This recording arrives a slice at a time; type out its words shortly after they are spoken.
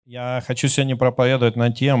Я хочу сегодня проповедовать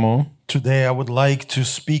на тему Today I would like to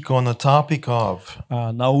speak on a topic of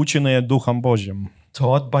 «Наученные Духом Божьим».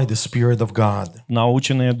 taught by the Spirit of God.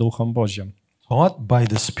 «Наученные Духом Божьим». Taught by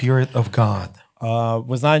the Spirit of God.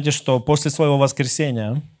 Вы знаете, что после своего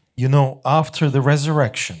воскресения, You know, after the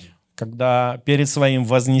resurrection, когда перед своим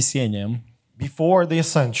вознесением, before the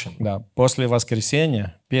ascension, после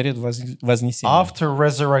воскресения, перед вознесением, after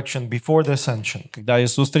resurrection, before the ascension, когда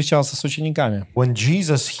Иисус встречался с учениками, when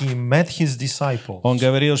Jesus, he met his disciples, Он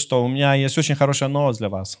говорил, что у меня есть очень хорошая новость для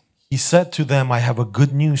вас, he said to them, I have a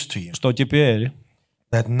good news to you, что теперь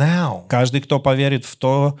that now каждый, кто поверит в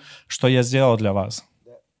то, что я сделал для вас,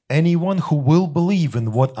 anyone who will believe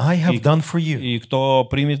in what I have done for you, и кто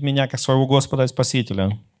примет меня как своего Господа и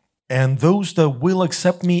Спасителя, and those that will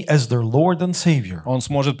accept me as their Lord and Savior, он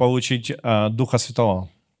сможет получить Духа Святого.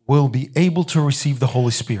 will be able to receive the Holy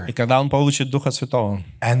И Spirit. когда он получит Духа Святого,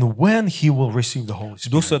 And when he will receive the Holy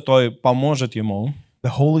Дух Spirit, Святой поможет ему,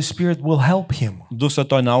 the Holy Spirit will help him. Дух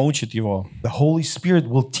Святой научит его, The Holy Spirit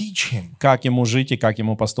will teach him как ему жить и как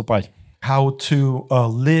ему поступать. how to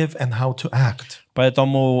live and how to act.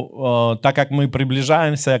 Поэтому, так как мы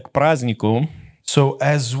приближаемся к празднику, So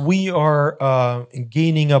as we are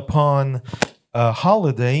gaining upon a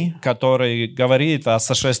holiday, который говорит о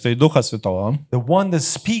сошествии Духа Святого, the one that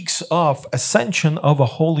speaks of ascension of a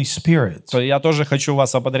Holy Spirit, то я тоже хочу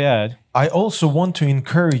вас ободрять, I also want to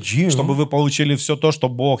encourage you чтобы вы получили все то, что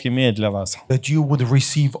Бог имеет для вас. that you would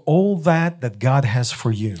receive all that God has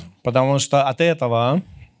for you. Потому что от этого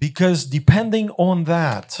Because depending on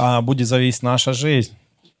that, будет зависеть наша жизнь.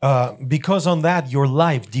 because on that your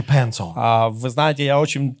life depends on. Вы знаете, я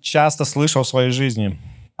очень часто слышал в своей жизни,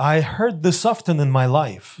 I heard this often in my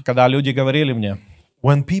life когда люди говорили мне,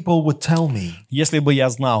 when people would tell me, если бы я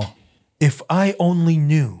знал, if I only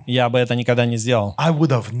knew, я бы это никогда не сделал. I would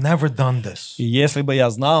have never done this. И если бы я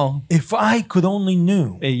знал, If I could only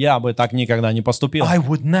knew, я бы так никогда не поступил. I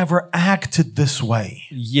would never acted this way.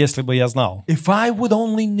 Если бы я знал. If I would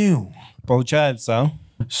only knew. Получается,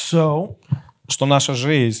 So, что наша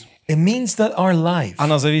жизнь, it means that our life,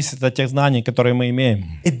 она зависит от тех знаний, которые мы имеем.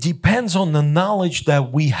 it depends on the knowledge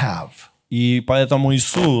that we have. И поэтому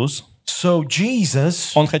Иисус, So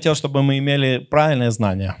Jesus, Он хотел, чтобы мы имели правильные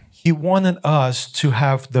знания. he wanted us to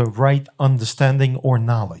have the right understanding or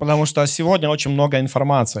knowledge. Потому что сегодня очень много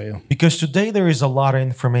информации. Because today there is a lot of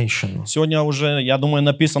information. Сегодня уже, я думаю,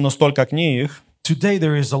 написано столько книг, Today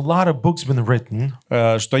there is a lot of books been written,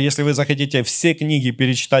 что если вы захотите все книги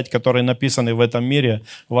перечитать, которые написаны в этом мире,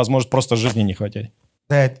 у вас может просто жизни не хватить.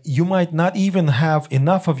 that you might not even have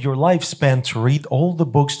enough of your lifespan to read all the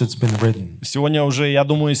books that's been written. Сегодня уже, я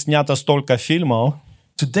думаю, снято столько фильмов,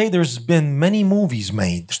 Today there's been many movies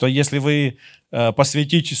made, что если вы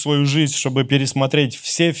посвятите свою жизнь, чтобы пересмотреть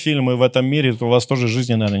все фильмы в этом мире, то у вас тоже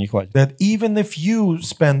жизни, наверное, не хватит. that even if you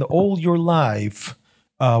spend all your life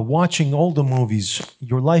watching all the movies,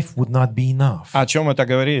 your life would not be enough. О чем это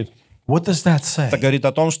говорит? What does that say? Это говорит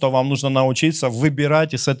о том, что вам нужно научиться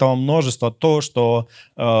выбирать из этого множества то, что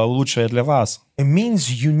лучшее для вас. It means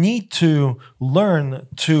you need to learn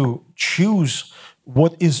to choose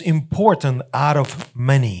what is important out of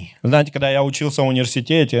many. Знаете, когда я учился в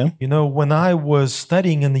университете, You know, when I was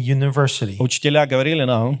studying in the university, учителя говорили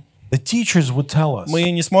нам, the teachers would tell us, мы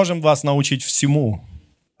не сможем вас научить всему,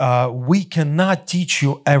 we cannot teach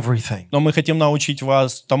you everything, но мы хотим научить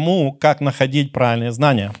вас тому, как находить правильные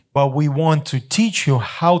знания. but we want to teach you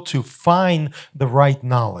how to find the right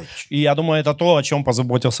knowledge. И я думаю, это то, о чем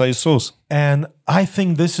позаботился Иисус. And I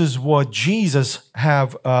think this is what Jesus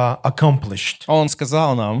have accomplished. Он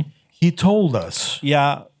сказал нам, He told us,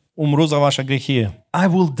 я умру за ваши грехи, I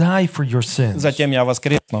will die for your sins. затем я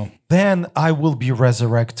воскресну, Then I will be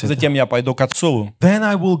resurrected. затем я пойду к Отцу. Then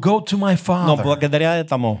I will go to my Но Father. благодаря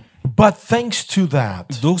этому But thanks to that,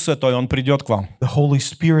 Дух Святой, Он придет к вам, the Holy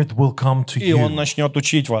Spirit will come to и Он you. начнет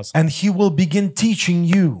учить вас, And He will begin teaching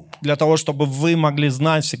you. для того, чтобы вы могли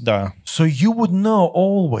знать всегда, So you would know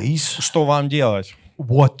always что вам делать,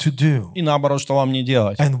 what to do и наоборот, что вам не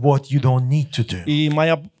делать. and what you don't need to do. И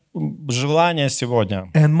мое желание сегодня,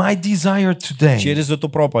 And my desire today, через эту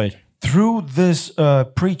проповедь, through this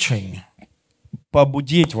preaching,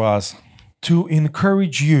 побудить вас to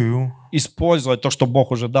encourage you использовать то, что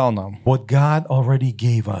Бог уже дал нам. what God already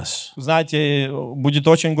gave us. Знаете, будет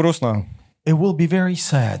очень грустно, It will be very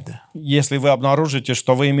sad если вы обнаружите,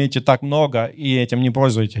 что вы имеете так много и этим не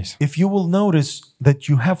пользуетесь. if you will notice that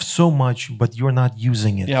you have so much, but you're not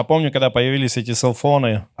using it. Я помню, когда появились эти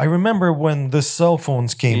селфоны, I remember when the cell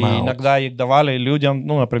phones и came out. иногда их давали людям,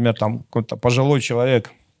 ну, например, там какой-то пожилой человек.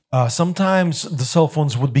 Sometimes the cell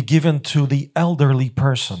phones would be given to the elderly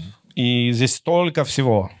person. И здесь столько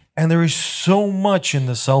всего. And there is so much in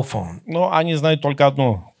the cell phone. Но они знают только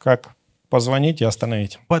одно, как позвонить и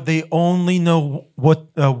остановить. But they only know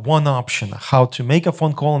what one option, how to make a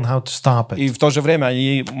phone call and how to stop И it. в то же время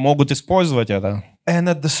они могут использовать это, And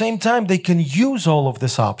at the same time, they can use all of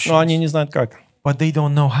these но они options, не знают как. but they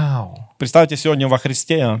don't know how. Представьте, сегодня во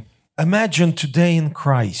Христе Imagine today in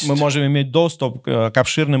Christ, мы можем иметь доступ к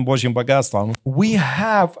обширным Божьим богатствам. we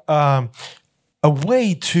have a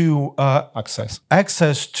way to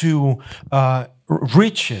access to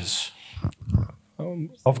riches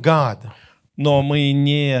of God, Но мы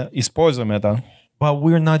не используем это, but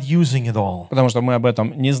we're not using it all потому что мы об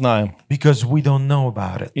этом не знаем. because we don't know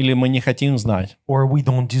about it, Или мы не хотим знать. or we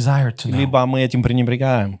don't desire to know, Либо мы этим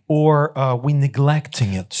пренебрегаем. or we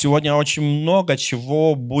neglecting it. Сегодня очень много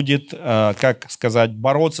чего будет, как сказать,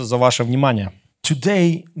 бороться за ваше внимание.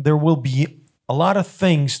 Today, there will be a lot of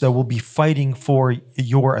things that will be fighting for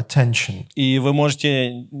your attention. И вы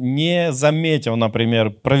можете, не заметив, например,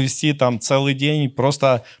 провести там целый день,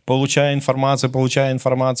 просто получая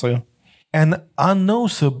информацию. And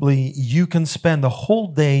unnoticeably, you can spend a whole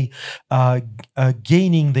day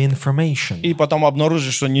gaining the information. И потом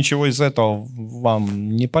обнаружить, что ничего из этого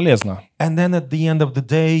вам не полезно. And then at the end of the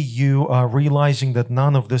day, you are realizing that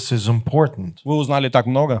none of this is important. Вы узнали так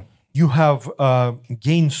много. You have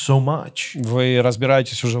gained so much. Вы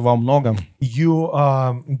разбираетесь уже во многом. You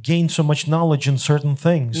gain so much knowledge in certain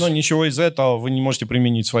things. Но ничего из этого вы не можете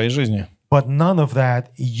применить в своей жизни. But none of that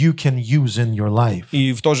you can use in your life.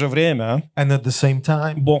 И в то же время And at the same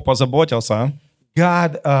time, Бог позаботился,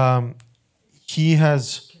 God, He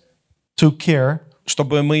has took care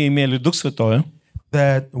чтобы мы имели Дух Святой,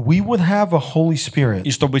 that we would have a Holy Spirit,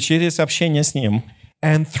 и чтобы через общение с Ним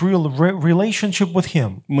and through a relationship with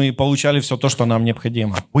Him, мы получали все то, что нам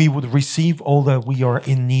необходимо. we would receive all that we are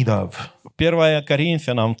in need of. 1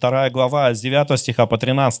 Коринфянам, 2 глава, с 9 стиха по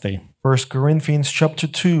 13. 1 Corinthians chapter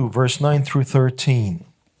 2, verse 9 through 13.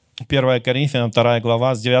 1 Коринфянам, 2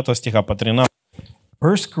 глава, с 9 стиха по 13.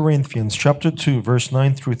 1 Corinthians chapter 2, verse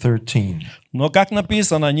 9 through 13. «Но, как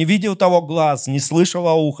написано, не видел того глаз, не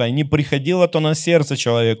слышало ухо, и не приходило то на сердце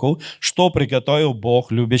человеку, что приготовил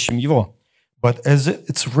Бог любящим его. But as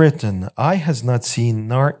it's written, eye has not seen,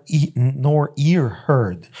 nor ear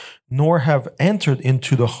heard, nor have entered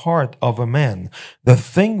into the heart of a man, the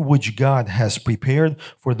thing which God has prepared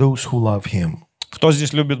for those who love Him». Кто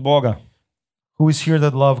здесь любит Бога? Who is here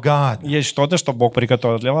that love God? Есть что-то, что Бог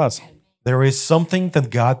приготовил для вас. There is something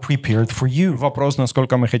that God prepared for you. Вопрос,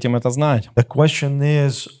 насколько мы хотим это знать. The question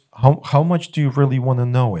is, how much do you really want to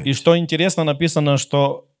know И it? что интересно, написано,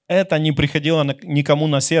 что это не приходило никому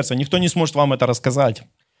на сердце. Никто не сможет вам это рассказать.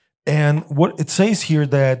 And what it says here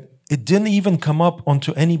that it didn't even come up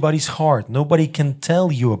onto anybody's heart. Nobody can tell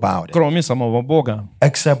you about it Кроме самого Бога.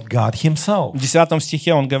 except God Himself. В 10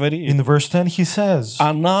 стихе он говорит: In verse 10 He says,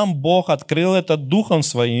 «А нам Бог открыл это Духом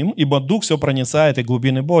Своим, ибо Дух все проницает и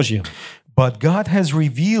глубины Божьи». "But God has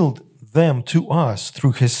revealed them to us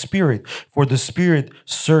through His Spirit, for the Spirit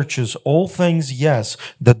searches all things, yes,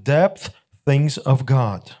 the depth things of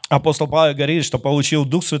God." Апостол Павел говорит, что получил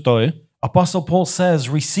Дух Святой. Apostle Paul says,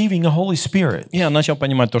 receiving a Holy Spirit, И я начал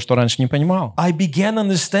понимать то, что раньше не понимал. I began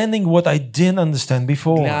understanding what I didn't understand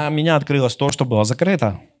before. Для меня открылось то, что было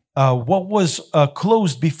закрыто. What was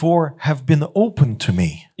closed before have been opened to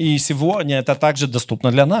me. И сегодня это также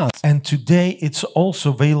доступно для нас. And today it's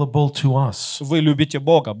also available to us. Вы любите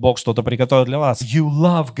Бога, Бог что-то приготовил для вас. You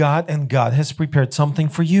love God and God has prepared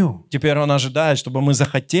something for you. Теперь Он ожидает, чтобы мы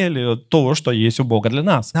захотели то, что есть у Бога для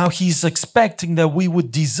нас. Now He's expecting that we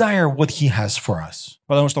would desire what He has for us.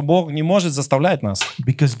 Потому что Бог не может заставлять нас.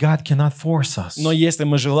 Because God cannot force us. Но если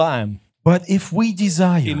мы желаем, But if we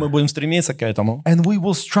и мы desire будем стремиться к этому, and we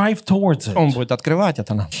will strive towards Он it, будет открывать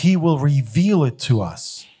это нам. He will reveal it to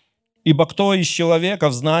us. Ибо кто из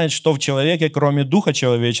человеков знает, что в человеке, кроме Духа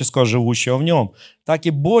человеческого, живущего в нем? Так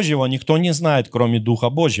и Божьего никто не знает, кроме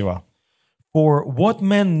Духа Божьего. For what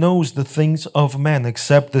man knows the things of man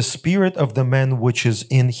except the spirit of the man which is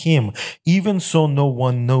in him? Even so no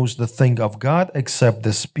one knows the thing of God except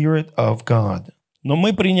the Spirit of God. Но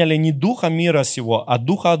мы приняли не Духа мира сего, а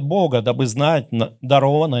Духа от Бога, дабы знать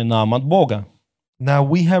дарованное нам от Бога. Now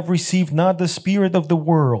we have received not the spirit of the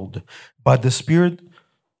world, but the Spirit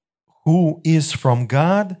who is from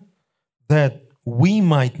God, that we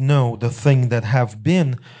might know the thing that have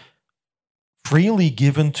been freely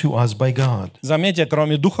given to us by God. Заметьте,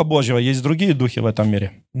 кроме Духа Божьего, есть другие духи в этом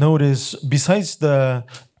мире. Notice, besides the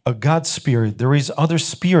a God spirit, there is other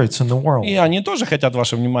spirits in the world. И они тоже хотят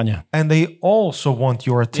ваше внимание. And they also want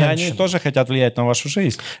your И они attention. тоже хотят влиять на вашу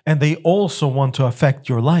жизнь. And they also want to affect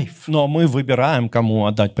your life. Но мы выбираем, кому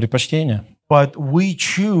отдать предпочтение. But we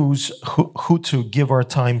choose who to give our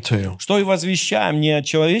time to. Что и возвещаем не от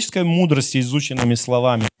человеческой мудрости, изученными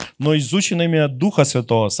словами, но изученными от Духа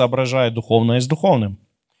Святого, соображая духовное с духовным.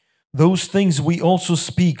 Those things we also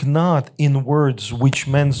speak not in words which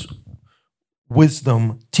man's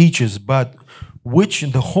wisdom teaches, but which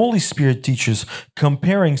the Holy Spirit teaches,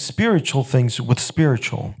 comparing spiritual things with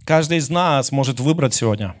spiritual. Каждый из нас может выбрать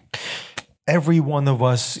сегодня, Every one of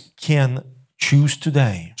us can choose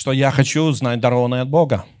today что я хочу узнать дарованное от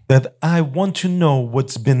Бога. that I want to know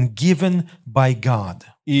what's been given by God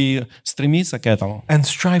И стремиться к этому. and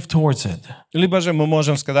strive towards it. Либо же мы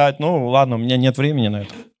можем сказать, ну ладно, у меня нет времени на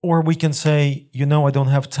это. Or we can say, you know, I don't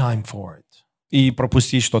have time for it, И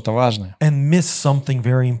пропустить что-то важное. and miss something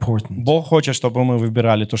very important. Бог хочет, чтобы мы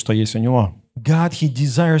выбирали то, что есть у Него. God, He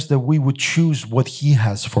desires that we would choose what He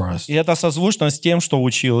has for us. И это созвучно с тем, что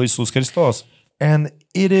учил Иисус Христос. And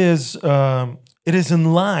it is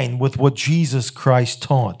in line with what Jesus Christ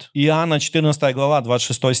taught. Иоанна 14 глава,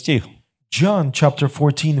 26 стих. John chapter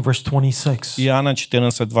 14, verse 26. Иоанна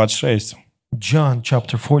 14, 26. John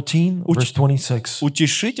chapter 14, verse 26.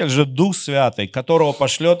 «Утешитель же Дух Святый, которого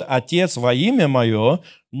пошлет Отец во имя Мое,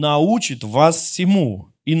 научит вас всему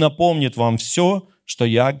и напомнит вам все, что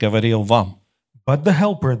Я говорил вам». But the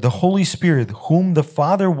Helper, the Holy Spirit, whom the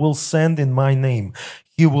Father will send in my name,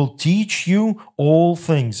 He will teach you all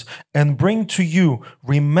things and bring to you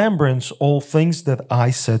remembrance all things that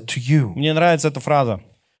I said to you. Мне нравится эта фраза.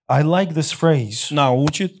 I like this phrase.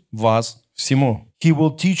 «Научит вас всему». He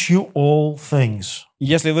will teach you all things.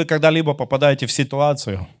 Если вы когда-либо попадаете в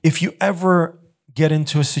ситуацию, If you ever get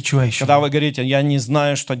into a situation, когда вы говорите, я не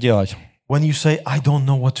знаю, что делать. when you say, I don't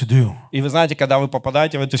know what to do, И вы знаете, когда вы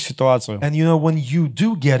попадаете в эту ситуацию, and you know, when you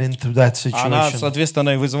do get into that она, situation, соответственно,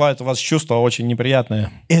 и вызывает у вас чувства очень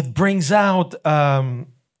неприятные. it brings out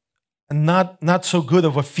not so good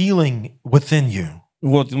of a feeling within you.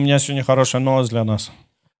 Вот у меня сегодня хорошая новость для нас.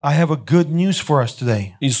 I have a good news for us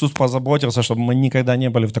today. Иисус позаботился, чтобы мы никогда не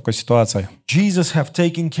были в такой ситуации. Jesus have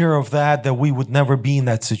taken care of that we would never be in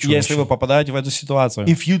that Если вы situation. попадаете в эту ситуацию,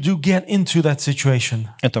 If you do get into that situation,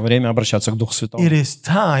 это время обращаться к Духу Святому. it is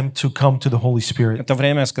time to come to the Holy Spirit. Это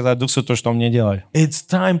время сказать, Дух Святой, что мне делать. It's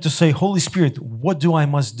time to say, Holy Spirit, what do I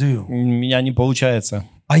must do? У меня не получается.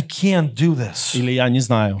 I can't do this. Или я не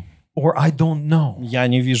знаю. Or I don't know. Я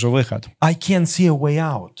не вижу выход. I can't see a way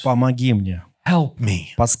out. Помоги мне. Help me.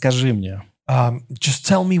 Подскажи мне. Just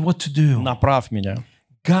tell me what to do. Направь меня.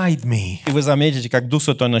 Guide me. И вы заметите, как Дух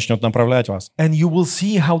Святой начнет направлять вас. And you will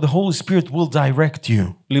see how the Holy Spirit will direct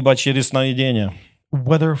you, Либо через сновидение,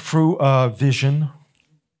 whether through vision,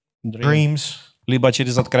 dreams, либо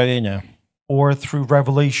через откровение, or through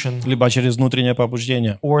revelation, либо через внутреннее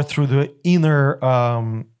побуждение, or through the inner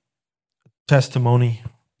testimony,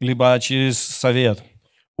 либо через совет.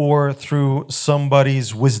 or through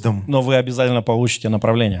somebody's wisdom. Но вы обязательно получите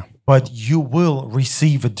направление. But you will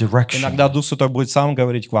receive a direction. Иногда Дух Святой будет сам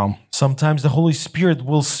говорить к вам. Sometimes the Holy Spirit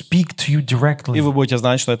will speak to you И directly, вы будете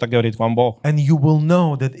знать, что это говорит вам Бог. and you will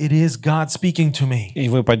know that it is God speaking to me, И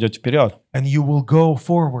вы пойдете вперед. and you will go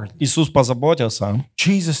forward. Иисус позаботился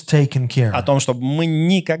Jesus taken care. о том, чтобы мы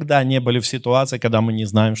никогда не были в ситуации, когда мы не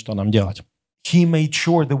знаем, что нам делать. He made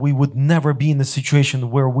sure that we would never be in a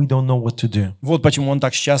situation where we don't know what to do. Вот почему Он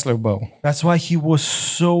так счастлив был That's why he was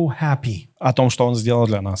so happy о том, что Он сделал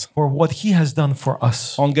для нас. for what he has done for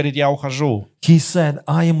us. Он говорит, я ухожу, He said,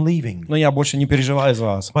 I am leaving, но я больше не переживаю за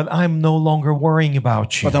вас, but I'm no longer worrying about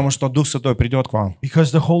you, потому что Дух Святой придет к вам.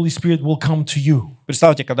 because the Holy Spirit will come to you.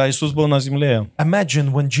 Представьте, когда Иисус был на земле,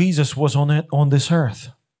 Imagine when Jesus was on this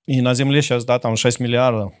earth. и на земле сейчас, да, там 6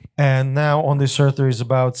 миллиардов. And now on this earth there is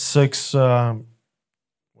about 6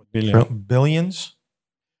 billions.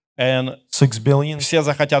 И 6 billion. все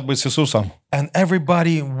захотят быть с Иисусом. And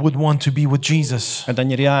everybody would want to be with Jesus. Это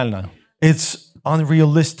нереально. It's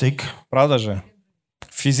unrealistic. Правда же?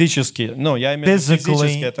 Физически, ну, я имею в виду физически,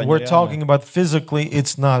 Physically, это we're нереально. talking about physically,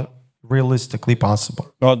 it's not realistically possible.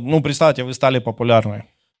 Вот, ну, представьте, вы стали популярны,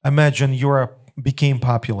 Imagine you became и у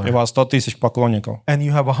popular вас 100 тысяч поклонников, and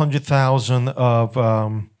you have 100,000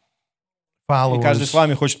 of и каждый с followers,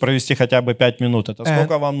 вами хочет провести хотя бы 5 минут. Это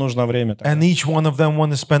сколько вам нужно времени? and each one of them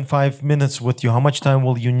want to spend 5 minutes with you. How much time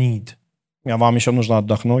will you need? А вам еще нужно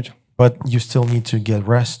отдохнуть, But you still need to get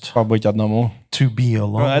rest, побыть одному. to be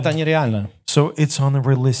alone. Это нереально. So it's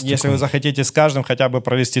Если вы unrealistic. захотите с каждым хотя бы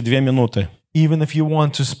провести 2 минуты, Even if you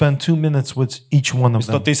want to spend 2 minutes with each one of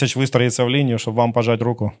 100 them. тысяч выстроится в линию, чтобы вам пожать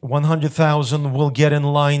руку 100,000 will get in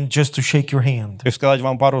line just to shake your hand и сказать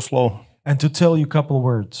вам пару слов, and to tell you a couple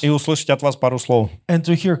words и услышать от вас пару слов. and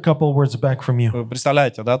to hear a couple words back from you. Вы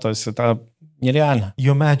представляете, да? То есть это нереально.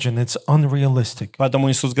 You imagine it's unrealistic.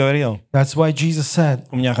 Поэтому Иисус говорил, That's why Jesus said,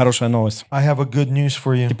 у меня хорошая новость. I have a good news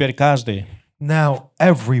for you. Теперь каждый, Now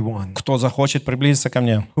everyone кто захочет приблизиться ко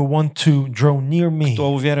мне, who want to draw near me,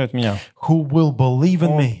 кто уверует в меня, who will believe in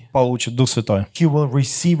он me, получит Дух Святой. he will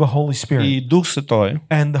receive a Holy Spirit. И Дух Святой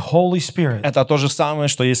And the Holy Spirit, это то же самое,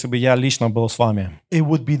 что если бы я лично был с вами. it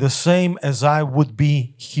would be the same as I would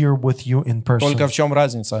be here with you in person. Только в чем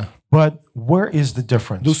разница? But where is the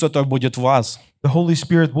difference? Дух Святой будет в вас, The Holy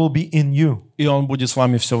Spirit will be in you, и Он будет с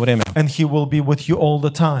вами все время, and He will be with you all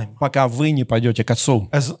the time, пока вы не пойдете к Отцу.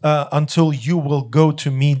 until you will go to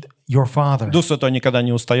meet your Father. Дух Святой никогда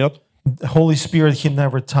не устает. The Holy Spirit, He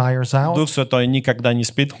never tires out. Дух Святой никогда не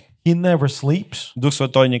спит. He never sleeps. Дух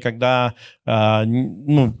Святой никогда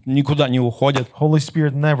никуда не уходит. Holy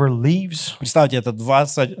Spirit never leaves. Представьте, это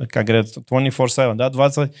 20, как говорят, 24/7, да,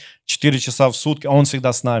 24 часа в сутки, Он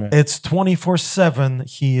всегда с нами. It's 24/7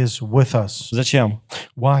 He is with us. Зачем?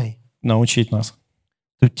 Why? Научить нас,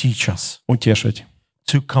 To teach us, утешить,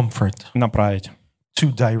 to comfort, направить,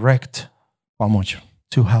 to direct, помочь.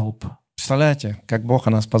 to help. Представляете, как Бог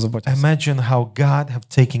о нас позаботился? Imagine how God have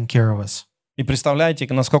taken care of us. И представляете,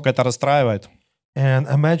 насколько это расстраивает, And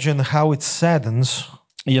imagine how it saddens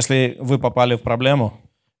если вы попали в проблему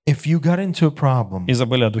if you got into a problem и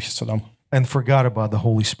забыли о Духе Святом. and forgot about the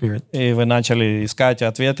Holy Spirit. И вы начали искать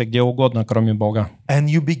ответы где угодно, кроме Бога. And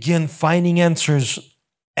you begin finding answers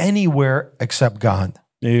anywhere except God.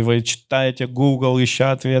 И вы читаете Google,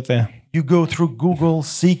 ища ответы. You go through Google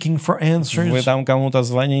seeking for Вы answers. там кому-то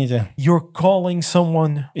звоните. You're calling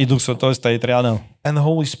someone, И Дух Святой стоит рядом. and the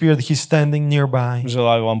Holy Spirit, He's standing nearby,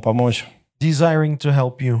 Желаю вам помочь. desiring to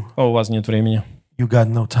help you. А у вас нет времени. You got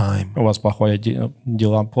no time. У вас плохое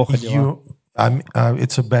дела, плохо дела.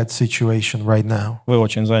 It's a bad situation right now. Вы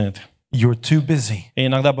очень заняты. You're too busy. И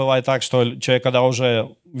иногда бывает так, что человек, когда уже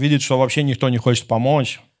видит, что вообще никто не хочет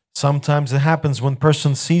помочь, Sometimes it happens when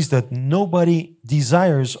person sees that nobody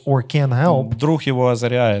desires or can help. вдруг его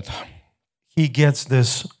озаряет. He gets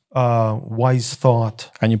this wise thought.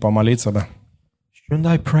 А не помолиться бы. Shouldn't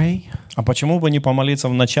I pray? А почему бы не помолиться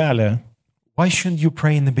в начале? Why shouldn't you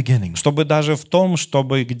pray in the beginning? Чтобы даже в том,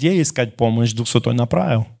 чтобы где искать помощь, Дух Святой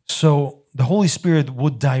направил. So the Holy Spirit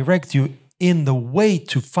would direct you in the way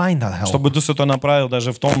to find that help. Чтобы Дух Святой направил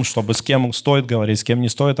даже в том, чтобы с кем стоит говорить, с кем не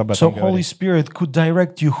стоит об этом So Holy говорить. Spirit could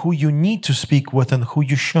direct you who you need to speak with and who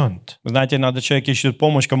you shouldn't. Знаете, иногда человек ищет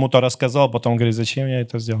помощь, кому-то рассказал, потом говорит, зачем я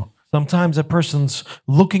это сделал? Sometimes a person's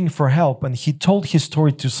looking for help and he told his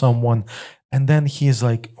story to someone, and then he is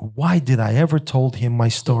like, why did I ever told him my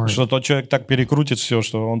story? Что тот человек так перекрутит все,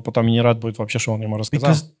 что он потом и не рад будет вообще, что он ему рассказал.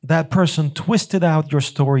 Because that person twisted out your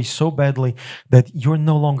story so badly that you're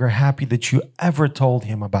no longer happy that you ever told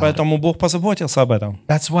him about it. Поэтому Бог позаботился об этом.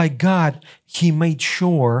 That's why God, He made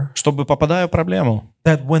sure Чтобы, попадая в проблему,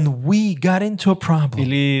 that when we got into a problem,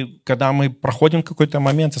 или когда мы проходим какой-то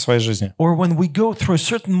момент в своей жизни, or when we go through a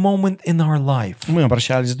certain moment in our life, мы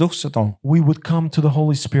обращались к Духу Святому. we would come to the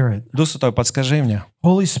Holy Spirit. Дух Святой, подскажи мне,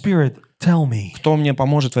 Holy Spirit, tell me, кто мне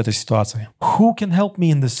поможет в этой ситуации? who can help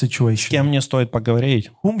me in this С situation? кем мне стоит поговорить?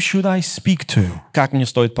 Whom should I speak to? Как мне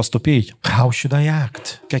стоит поступить? How should I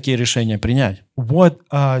act? Какие решения принять? What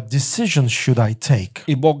decisions should I take?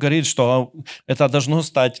 И Бог говорит, что это должно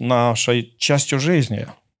стать нашей частью жизни.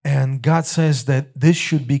 And God says that this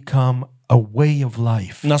should become a way of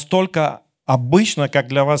life. Настолько обычно, как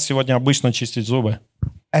для вас сегодня обычно чистить зубы.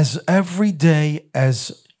 As every day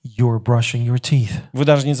as you're brushing your teeth. Вы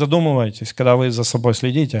даже не задумываетесь, когда вы за собой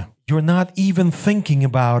следите. You're not even thinking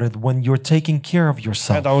about it when you're taking care of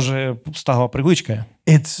yourself. Это уже стало привычкой.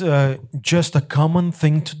 It's just a common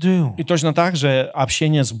thing to do. И точно так же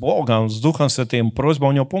общение с Богом, с Духом Святым, просьба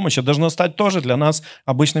у Него помощи должно стать тоже для нас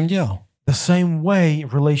обычным делом. The same way,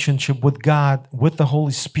 relationship with God, with the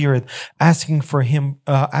Holy Spirit, asking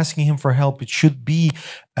Him for help, it should be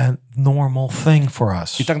a normal thing for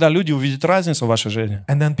us. И тогда люди увидят разницу в вашей жизни.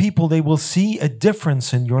 And then people, they will see a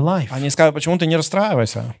difference in your life. Они скажут, почему ты не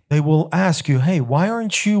расстраивайся? They will ask you, hey, why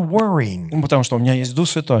aren't you worrying? Потому что у меня есть Дух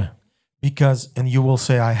Святой. And you will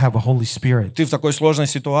say, I have a Holy Spirit. Ты в такой сложной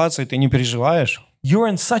ситуации, ты не переживаешь? You're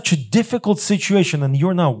in such a difficult situation and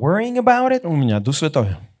you're not worrying about it? У меня Дух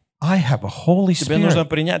Святой. I have a Holy Тебе нужно Spirit.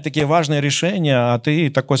 принять такие важные решения, а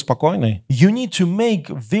ты такой спокойный. You need to make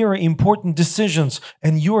very important decisions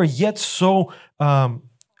and you are yet so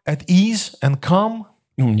at ease and calm.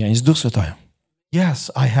 У меня есть Дух Святой. Yes,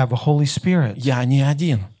 I have a Holy Spirit. Я не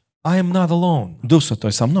один. I am not alone. Дух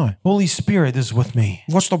Святой со мной. Holy Spirit is with me.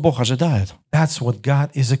 Вот что Бог ожидает. That's what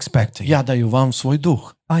God is expecting. Я даю вам свой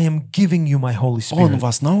Дух. I am giving you my Holy Он Spirit.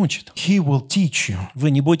 вас научит. He will teach you.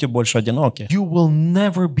 Вы не будете больше одиноки. You will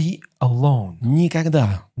never be alone.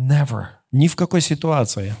 Никогда. Never. Ни в какой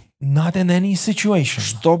ситуации. Not in any situation.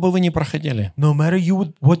 Что бы вы ни проходили. No matter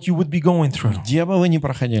what you would be going through. Где бы вы ни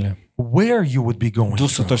проходили. Where you would be going Дух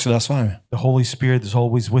through. Святой всегда с вами. The Holy Spirit is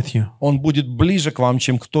always with you. Он будет ближе к вам,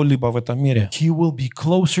 чем кто-либо в этом мире. He will be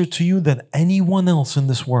closer to you than anyone else in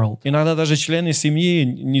this world. Иногда даже члены семьи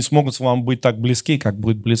не смогут с вами быть так близки, как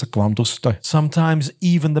будет близок к вам Дух Святой. Sometimes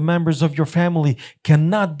even the members of your family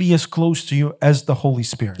cannot be as close to you as the Holy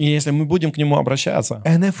Spirit. И если мы будем к Нему обращаться,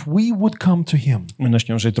 And if we would come to Him, мы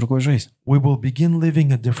начнем жить другую жизнь. we will begin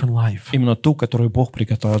living a different life. Именно ту, которую Бог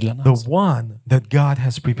приготовил для The нас. one that God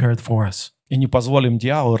has prepared for us. И не позволим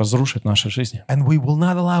дьяволу разрушить наши жизни. And we will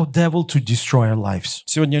not allow devil to destroy our lives.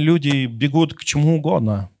 Сегодня люди бегут к чему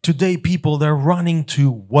угодно, Today people, they're running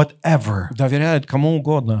to whatever. доверяют кому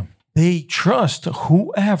угодно, They trust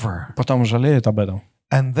whoever. потом жалеют об этом.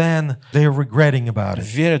 And then they're regretting about it.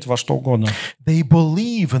 Верят во что угодно. They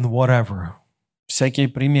believe in whatever. Всякие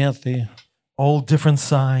приметы, All different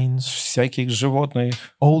signs, всяких животных,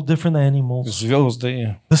 all different animals,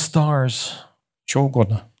 звезды, the stars, что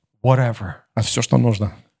угодно. whatever. А все, что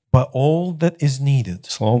нужно. But all that is needed,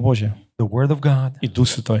 Слово Божье the Word of God и Дух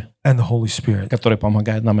Святой, and the Holy Spirit, который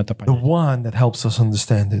помогает нам это the понять. one that helps us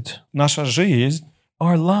understand it. Наша жизнь,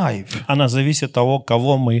 Our life она зависит от того,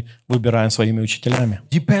 кого мы выбираем своими учителями.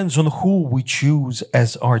 depends on who we choose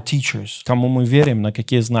as our teachers, Кому мы верим, на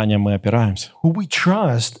какие знания мы опираемся. who we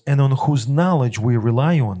trust, and on whose knowledge we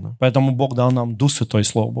rely on. Поэтому Бог дал нам Дух Святой,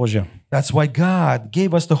 Слово Божье, That's why God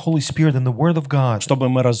gave us the Holy Spirit and the Word of God, чтобы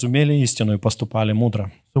мы разумели истину и поступали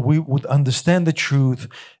мудро. so we would understand the truth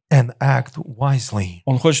and act wisely.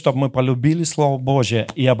 Он хочет, чтобы мы полюбили Слово Божье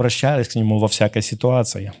и обращались к Нему во всякой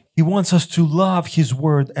ситуации. He wants us to love His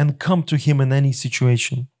Word and come to Him in any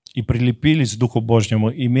situation, И прилепились к Духу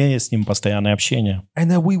Божьему, имея с Ним постоянное общение. and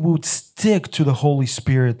that we would stick to the Holy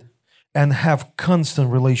Spirit and have constant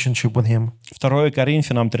relationship with Him. 2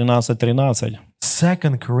 Коринфянам 13:13.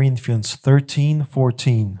 2 Corinthians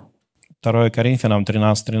 13:14. 2 Коринфянам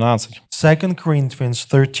 13:13. 2 Corinthians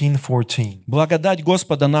 13:14. Благодать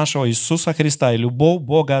Господа нашего Иисуса Христа и любовь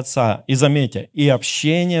Бога Отца, и заметьте, и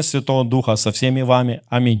общение Святого Духа со всеми вами.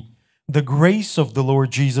 Аминь. The grace of the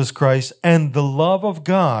Lord Jesus Christ and the love of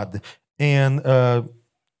God and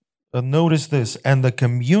notice this, and the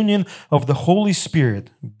communion of the Holy Spirit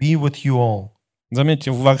be with you all.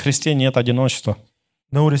 Заметьте, во Христе нет одиночества.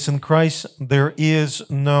 Notice in Christ there is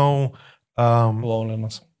no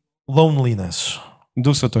loneliness.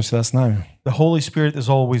 Дух Святой всегда с нами. The Holy Spirit is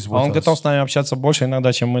always Он with готов us. с нами общаться больше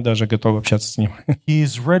иногда, чем мы даже готовы общаться с Ним. He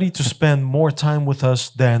is ready to spend more time with us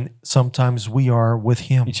than sometimes we are with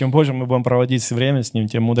И Him. чем больше мы будем проводить время с Ним,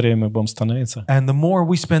 тем мудрее мы будем становиться. And the more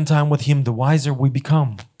we spend time with Him, the wiser we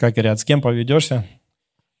become. Как говорят, с кем поведешься,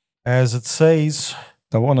 As it says,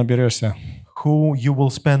 того наберешься. who you will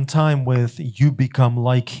spend time with, you become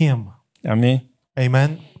like Him. Аминь.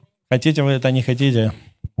 Amen. Хотите вы это, не хотите,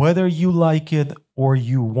 Whether you like it or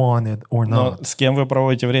you want it or но not, с кем вы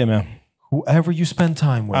проводите время, whoever you spend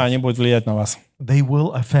time with, они будут влиять на вас. they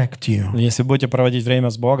will affect you. Если будете проводить время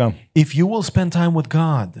с Богом, If you will spend time with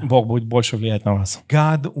God, Бог будет больше влиять на вас.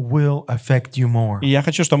 God will affect you more. И я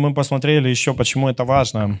хочу, чтобы мы посмотрели еще, почему это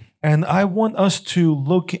важно. And I want us to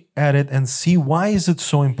look at it and see why is it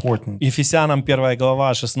so important. Ефесянам 1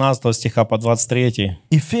 глава 16 стиха по 23.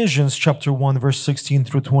 Ephesians chapter 1 verse 16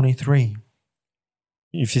 through 23.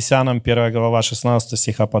 Ефесянам 1 глава 16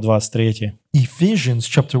 стиха по 23. Ephesians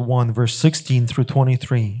chapter 1 verse 16 through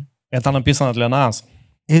 23. Это написано для нас,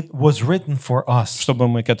 It was written for us, чтобы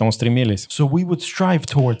мы к этому стремились. so we would strive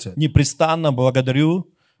towards it. Непрестанно благодарю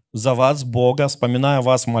за вас, Бога, вспоминая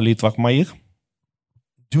вас в молитвах моих,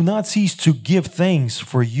 Do not cease to give thanks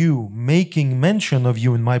for you, making mention of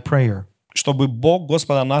you in my prayer, чтобы Бог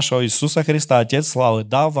Господа нашего Иисуса Христа, Отец славы,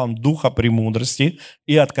 дал вам духа премудрости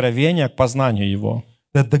и откровения к познанию Его.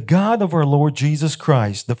 that the God of our Lord Jesus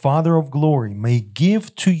Christ, the Father of glory, may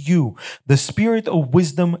give to you the spirit of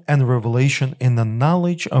wisdom and revelation in the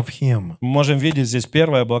knowledge of Him. Мы можем видеть здесь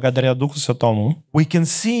первое, благодаря Духу Святому We can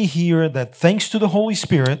see here that thanks to the Holy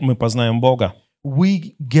Spirit, мы познаем Бога.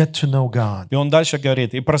 we get to know God. И он дальше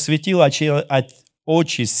говорит, «И просветил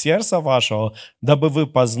очи сердца вашего, дабы вы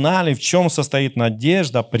познали, в чем состоит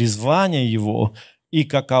надежда, призвание Его, и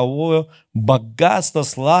каково богатство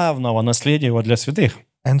славного наследия Его для святых».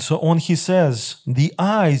 And so on he says, the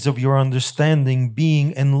eyes of your understanding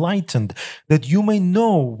being enlightened, that you may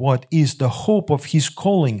know what is the hope of his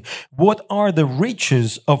calling, what are the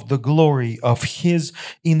riches of the glory of his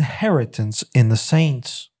inheritance in the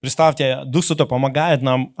saints. Представьте, Дух Святой помогает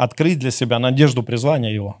нам открыть для себя надежду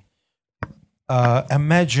призвания Его.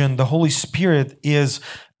 Imagine the Holy Spirit is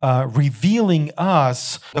revealing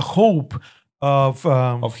us the hope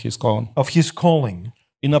of His calling. his calling.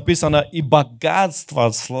 И написано, и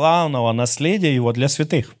богатство славного наследия Его для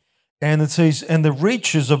святых. And it says, and the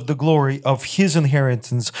riches of the glory of his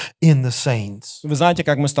inheritance in the saints. Вы знаете,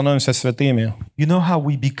 как мы становимся святыми? You know how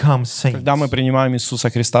we become saints? Когда мы принимаем Иисуса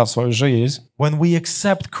Христа в свою жизнь, When we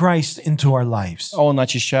accept Christ into our lives. Он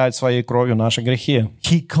очищает своей кровью наши грехи.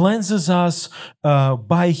 He cleanses us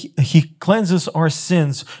he cleanses our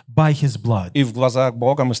sins by his blood. И в глазах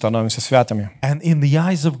Бога мы становимся святыми. And in the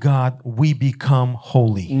eyes of God we become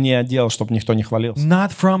holy. Не от дел, чтобы никто не хвалился.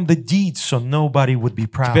 Not from the deeds, so nobody would be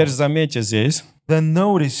proud. Теперь заметьте здесь, Then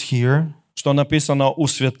notice here, что написано, у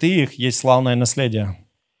святых есть славное наследие.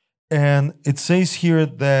 and it says here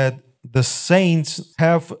that the saints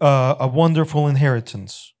have a wonderful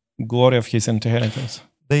inheritance. Glory of His inheritance.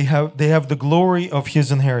 They have the glory of his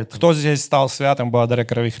inheritance. Кто здесь стал святым благодаря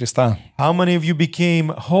крови Христа? How many of you became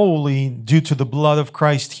holy due to the blood of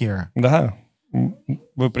Christ here? Да,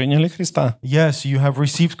 вы приняли Христа. Yes, you have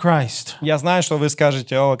received Christ. Я знаю, что вы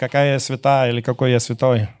скажете, о, какая я святая или какой я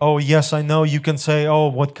святой. Oh, yes, I know you can say, oh,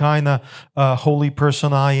 what kind of holy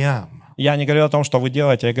person I am. Я не говорю о том, что вы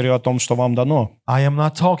делаете, я говорю о том, что вам дано. I am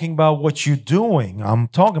not talking about what you're doing. I'm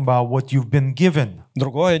talking about what you've been given.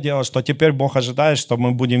 Другое дело, что теперь Бог ожидает, что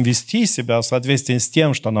мы будем вести себя в соответствии с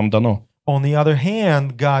тем, что нам дано. On the other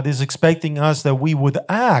hand, God is expecting us that we would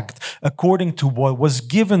act according to what was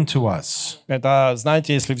given to us. Это,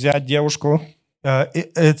 знаете, если взять девушку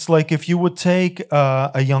It's like if you would take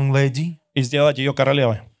a young lady и сделать ее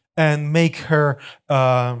королевой. and make her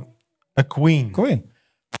a queen. Queen.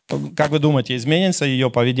 Как вы думаете, изменится ее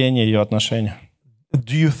поведение, ее отношения?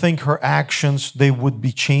 Do you think her actions, they would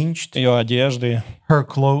be changed? Ее одежды, Her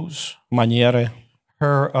clothes, манеры,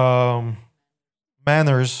 her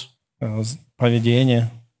manners, поведение.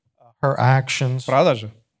 her actions. Правда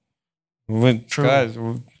же? Вы скажете,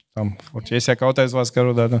 там, вот если я кого-то из вас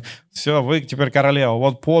скажу, да, все, вы теперь королева,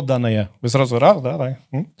 вот подданные. Вы сразу раз, да?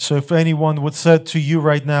 So if anyone would say to you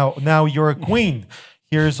right now, now you're a queen,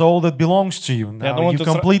 here's all that belongs to you. Now думаю, you тут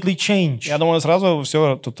completely change. Я думаю, сразу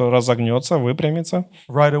все тут разогнется, выпрямится.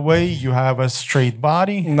 Right away, you have a straight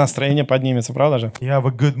body, Настроение поднимется, правда же? you have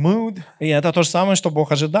a good mood, И это то же самое, что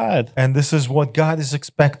Бог ожидает, and this is what God is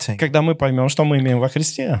expecting. когда мы поймем, что мы имеем во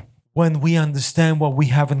Христе. When we understand what we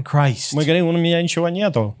have in Christ, Мы говорим, у меня ничего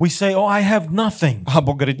нету. we say, oh, I have nothing. А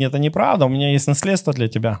Бог говорит, нет, это неправда, у меня есть наследство для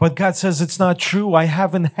тебя. But God says it's not true. I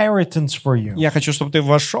have inheritance for you. Я хочу, чтобы ты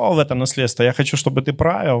вошел в это наследство, я хочу, чтобы ты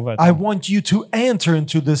правил в I этом. want you to enter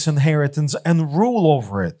into this inheritance and rule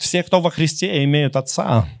over it. Все, кто во Христе, имеют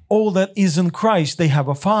Отца. All that is in Christ, they have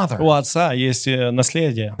a father. У Отца есть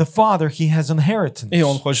наследие. The father, he has inheritance. И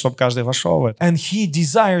Он хочет, чтобы каждый вошел в это. And he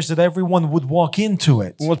desires that everyone would walk into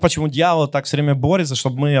it. Вот почему дьявол так все время борется,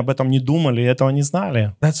 чтобы мы об этом не думали и этого не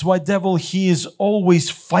знали. That's why devil, he is always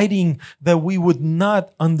fighting that we would not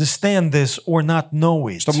understand this or not know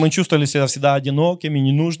it. Чтобы мы чувствовали себя всегда одинокими,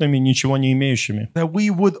 ненужными, ничего не имеющими. That we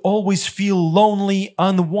would always feel lonely,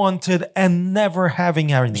 unwanted, and never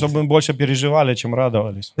having anything. Чтобы мы больше переживали, чем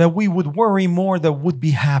радовались. That we would worry more, that would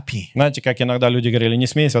be happy. Знаете, как иногда люди говорили, не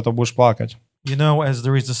смейся, а то будешь плакать. You know, as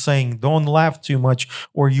there is a saying, don't laugh too much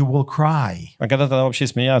or you will cry. А когда тогда вообще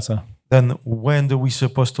смеяться? Then when are we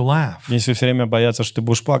supposed to laugh? Если все время бояться, что ты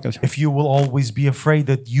будешь плакать. If you will always be afraid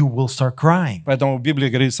that you will start crying. Поэтому в Библии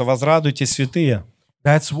говорится, возрадуйтесь, святые.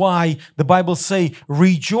 That's why the Bible say,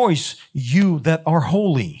 rejoice you that are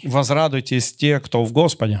holy. Возрадуйтесь те, кто в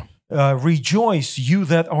Господе. Rejoice you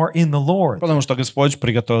that are in the Lord. Потому что Господь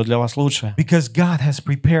приготовил для вас лучшее. Because God has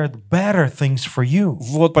prepared better things for you.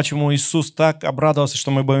 Вот почему Иисус так обрадовался,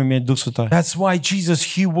 что мы будем иметь Дух Святой. That's why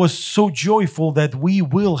Jesus, he was so joyful that we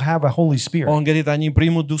will have a Holy Spirit. Он говорит, они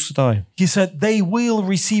примут Дух Святой. He said they will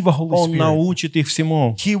receive a Holy Он Spirit. научит их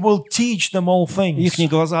всему. He will teach them all things. Их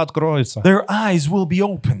глаза откроются. Their eyes will be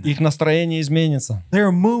opened. Их настроение изменится.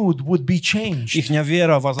 Their mood would be changed. Их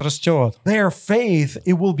вера возрастет. Their faith,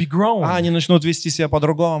 it will be grown. Они начнут вести себя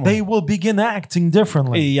по-другому. They will begin acting И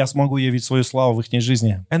differently. я смогу явить свою славу в их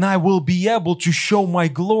жизни. And I will be able to show my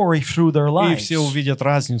glory through their И lives. все увидят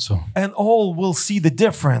разницу And all will see the в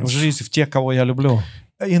difference жизни, в тех, кого я люблю.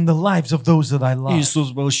 in the lives of those that I love.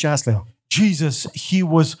 Иисус был счастлив. Jesus, he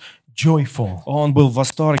was joyful. Он был в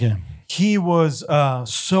восторге. he was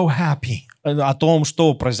so happy. О том,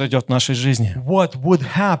 что произойдет в нашей жизни. What would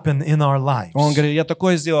happen in our lives? Он говорит, я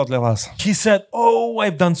такое сделал для вас, He said, "Oh,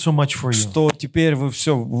 I've done so much for you. что теперь вы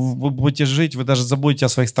будете жить, вы даже забудете о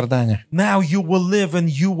своих страданиях. Now you will live and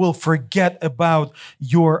you will forget about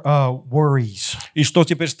your worries." И что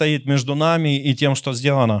теперь стоит между нами и тем, что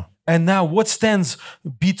сделано? And now what stands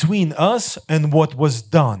between us and what was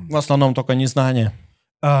done? В основном только незнание.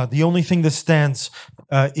 The only thing that stands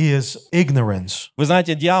is ignorance. Вы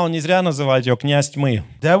знаете, дьявол не зря называют его князь тьмы.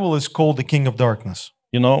 Devil is called the king of darkness.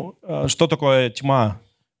 Что такое тьма?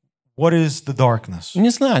 What is the darkness?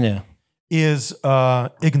 Незнание. Is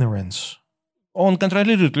ignorance. Он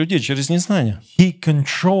контролирует людей через незнание. He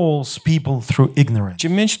controls people through ignorance.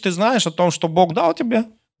 Чем меньше ты знаешь о том, что Бог дал тебе,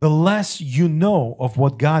 The less you know of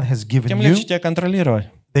what God has given тем you, легче тебя контролировать.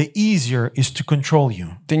 the easier is to control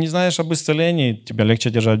you. Ты не знаешь об исцелении, тебе легче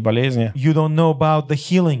держать болезни. You don't know about the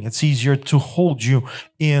healing. It's easier to hold you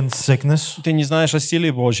in sickness. Ты не знаешь о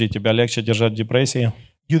силе Божьей, тебя легче держать в депрессии.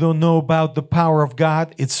 You don't know about the power of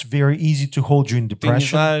God. It's very easy to hold you in Ты не depression.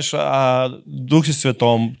 знаешь о Духе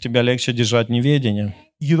Святом, тебя легче держать в неведении.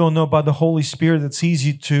 You don't know about the Holy Spirit. It's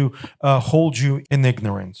easy to hold you in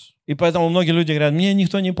ignorance. И поэтому многие люди говорят, мне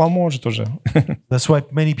никто не поможет уже. That's why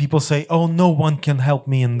many people say, "Oh, no one can help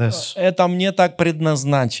me in this. Это мне так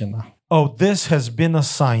предназначено. Oh, this has been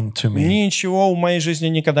assigned to me. Ничего в моей жизни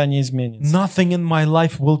никогда не изменится. Nothing in my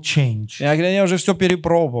life will change. Я говорю, я уже все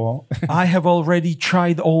перепробовал. I have already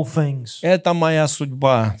tried all things. Это моя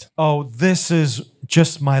судьба. Oh, this is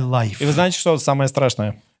just my life." И вы знаете, что самое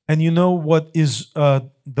страшное? And you know what is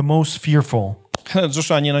the most fearful?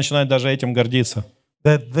 Что они начинают даже этим гордиться.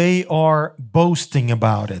 That they are boasting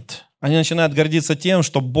about it. Они начинают гордиться тем,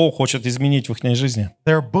 что Бог хочет изменить в их жизни.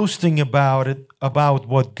 They're boasting about it, about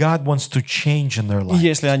what God wants to change in their И life.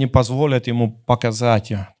 если они позволят Ему показать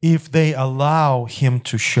ее. If they allow Him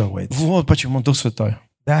to show it. Вот почему Дух Святой.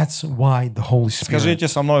 That's why the Holy Spirit. Скажите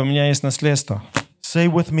со мной, у меня есть наследство. Say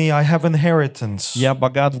with me, I have inheritance. Я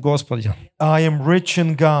богат в Господе. I am rich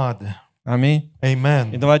in God. Аминь. И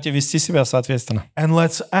Amen. давайте вести себя соответственно. And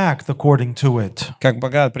let's act according to it. Как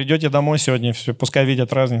богат. Придете домой сегодня, пускай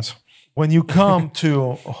видят разницу. When you come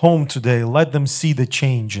to home today, let them see the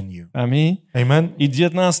change in you. Аминь. Amen. И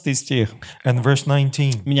 19 стих. And verse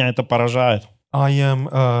 19. Меня это поражает. I am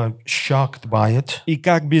shocked by it. И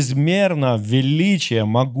как безмерно величие,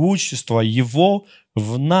 могущество Его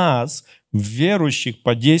в нас, верующих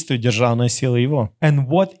по действию державной силы Его. And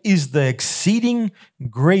what is the exceeding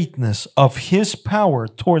greatness of His power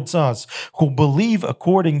towards us who believe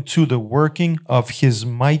according to the working of His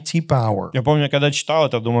mighty power? Я помню, когда читал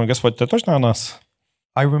это, думаю, Господь, ты точно о нас?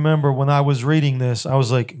 I remember when I was reading this, I was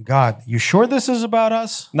like, God, you sure this is about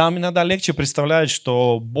us? Нам иногда легче представлять,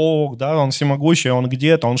 что Бог, да, Он всемогущий, Он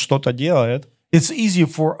где-то, Он что-то делает. It's easy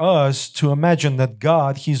for us to imagine that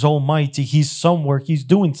God, He's almighty, He's somewhere, He's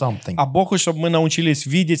doing something. А Бог, чтобы мы научились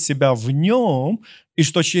видеть себя в Нем, и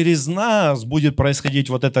что через нас будет происходить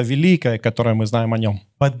вот это великое, которое мы знаем о Нем.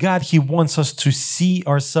 But God, He wants us to see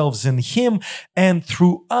ourselves in Him, and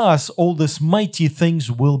through us, all these mighty things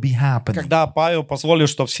will be happening. Когда Павел позволил,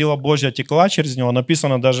 чтобы сила Божья текла через него,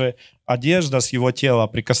 написано, даже одежда с его тела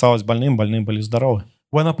прикасалась к больным, больные были здоровы.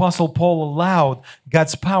 When Apostle Paul allowed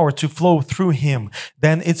God's power to flow through him,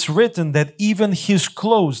 then it's written that even his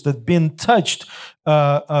clothes that been touched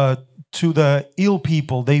to the ill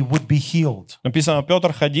people, they would be healed. Написано,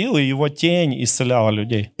 Петр ходил, и его тень исцеляла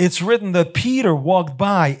людей. It's written that Peter walked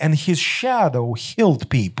by and his shadow healed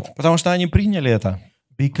people. Потому что они приняли это.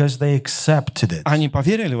 Because they accepted it. Они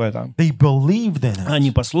поверили в это. They believed in it.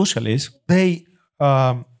 Они послушались.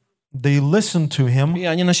 They listen to him, и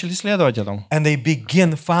они начали следовать этому. And they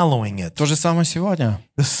begin following it. То же самое сегодня.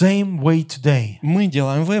 The same way today. Мы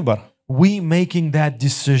делаем выбор. We making that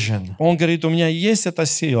decision. Он говорит, у меня есть эта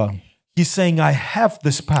сила. He's saying, I have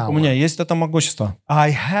this power. У меня есть это могущество.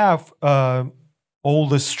 I have all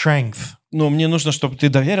the strength. Но мне нужно, чтобы ты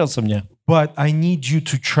доверился мне. But I need you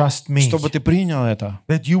to trust me. Чтобы ты принял это.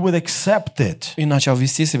 That you would accept it. И начал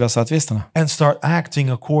вести себя соответственно. And start acting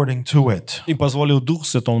according to it. И позволил Духу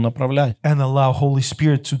Святому направлять. And allow Holy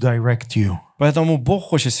Spirit to direct you. Поэтому Бог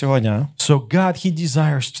хочет сегодня, so God, He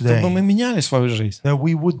desires today, чтобы мы меняли свою жизнь. That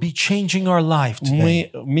we would be changing our life today.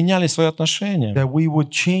 Мы меняли свои отношения. That we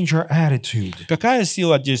would change our attitude. Какая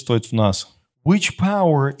сила действует в нас? which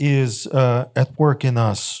power is at work in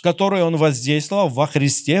us, который Он воздействовал во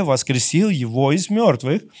Христе, воскресил Его из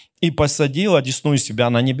мертвых и посадил одесную себя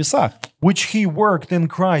на небесах. which he worked in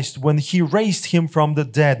Christ when he raised him from the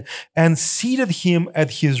dead and seated him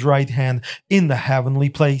at his right hand in the heavenly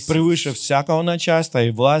place. Превыше всякого начальства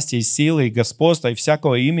и власти, и силы, и господства, и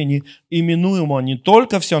всякого имени, именуемого не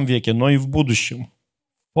только в сем веке, но и в будущем.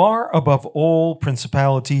 Far above all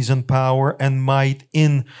principalities and power and might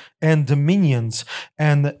and dominions,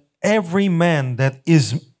 and every man that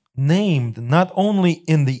is named not only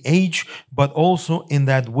in the age, but also in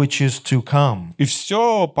that which is to come. И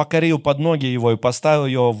все покорил под ноги Его и поставил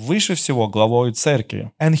Его выше всего главою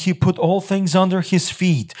церкви, And he put all things under his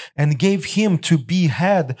feet and gave him to be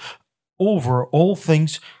head over all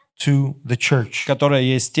things to the church, которое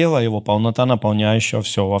есть тело Его, полнота, наполняющая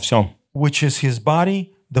все во всем. which is his body,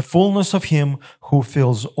 the fullness of him who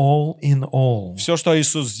fills all in all. Все, что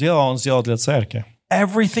Иисус сделал, Он сделал для церкви.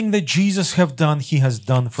 Everything that Jesus have done, he has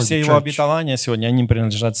done for Все the Его church. обетования сегодня, они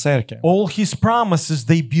принадлежат церкви. All his promises,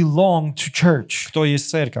 they belong to church. Кто есть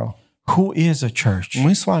церковь? Who is a church?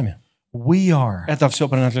 Мы с вами. We are. Это все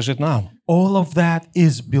принадлежит нам. All of that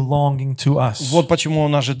is belonging to us. Вот почему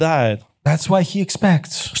Он ожидает, That's why he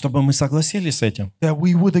expects чтобы мы согласились с этим, that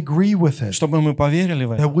we would agree with it, чтобы мы поверили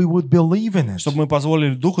в это, that we would believe in it, чтобы мы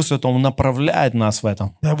позволили Духу Святому направлять нас в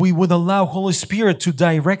этом, that we would allow Holy Spirit to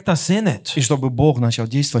direct us in it, и чтобы Бог начал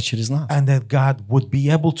действовать через нас. and that God would be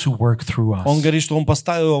able to work through us. Он говорит, что Он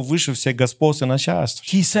поставил Его выше всех господств и начальств.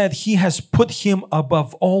 He said he has put him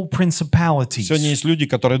above all principalities. Сегодня есть люди,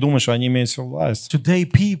 которые думают, что они имеют всю власть. Today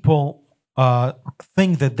people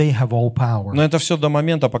think that they have all power. Но это все до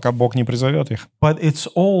момента, пока Бог не призовет их. But it's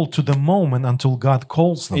all to the moment until God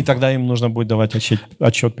calls И them. тогда им нужно будет давать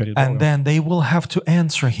отчет перед And Богом. then they will have to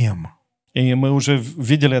answer him. И мы уже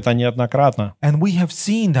видели это неоднократно, And we have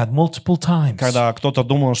seen that multiple times. когда кто-то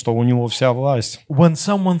думал, что у него вся власть. When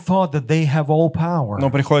someone thought that they have all power. Но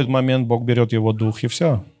приходит момент, Бог берет его дух, и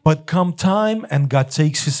все. But come time and God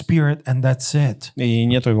takes his spirit and that's it. И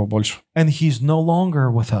нету его больше. And he's no longer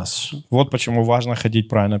with us. Вот почему важно ходить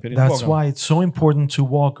правильно перед That's Богом. why it's so important to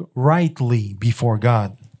walk rightly before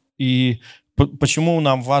God. И почему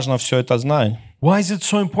нам важно все это знать? Why is it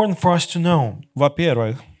so important for us to know?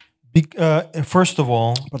 Во-первых, First of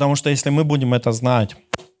all, потому что если мы будем это знать,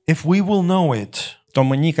 if we will know it, то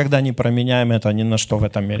мы никогда не променяем это ни на что в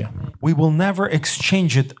этом мире. we will never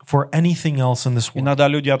exchange it for anything else in this world. Иногда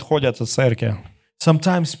люди отходят от церкви,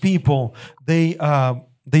 Sometimes people,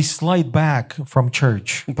 they slide back from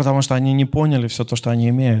church потому что они не поняли все то, что они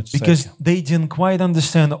имеют в because церкви. they didn't quite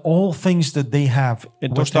understand all things that they have И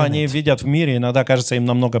то, что within они it. видят в мире, иногда кажется им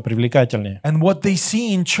намного привлекательнее. And what they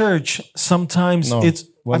see in church, sometimes No, it's,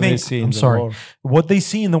 what they see in I'm the sorry, world. what they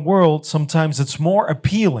see in the world, sometimes it's more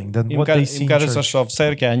appealing than what they see Им in кажется, church. что в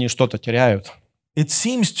церкви они что-то теряют. It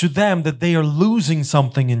seems to them that they are losing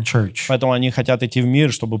something in church. Поэтому они хотят идти в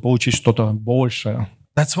мир, чтобы получить что-то большее.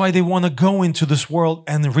 That's why they want to go into this world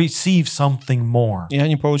and receive something more. И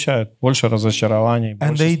они получают больше разочарований,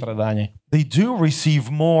 больше they- страданий. They do receive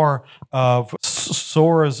more of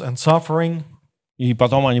sorrows and suffering, И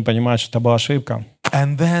потом они понимают, что это была ошибка.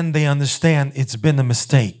 and then they understand it's been a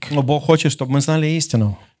mistake. Но Бог хочет, чтобы мы знали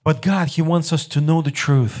истину. But God, He wants us to know the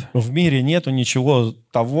truth. В мире нету ничего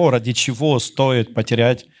того, ради чего стоит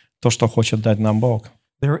потерять то, что хочет дать нам Бог.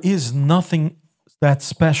 There is nothing that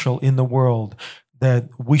special in the world that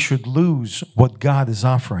we should lose what God is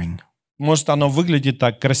offering. Может, оно выглядит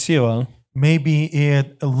так красиво, Maybe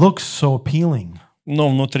it looks so appealing, но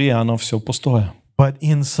внутри оно все пустое. but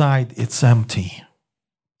inside it's empty.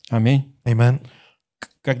 Аминь. Amen.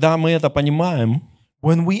 Когда мы это понимаем,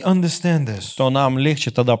 When we understand this, то нам легче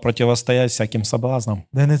тогда противостоять всяким соблазнам.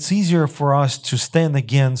 then it's easier for us to stand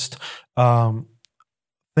against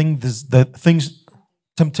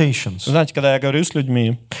temptations. Знаете, когда я говорю с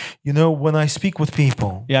людьми, You know, when I speak with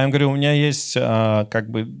people, я им говорю, у меня есть как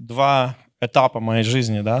бы два этапа моей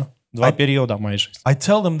жизни, да? Два периода моей жизни. I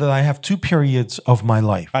tell them that I have two periods of my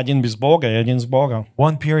life. Один без Бога и один с Богом.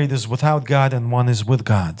 One period is without God and one is with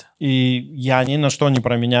God. И я ни на что не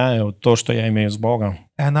променяю то, что я имею с Богом.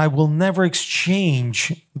 And I will never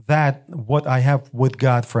exchange what I have with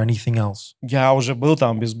God for anything else. Я уже был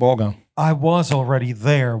там без Бога. I was already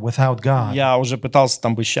there without God. Я уже пытался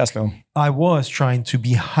там быть счастливым. I was trying to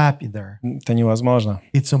be happy there. Это невозможно.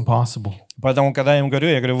 It's impossible. Поэтому, когда я им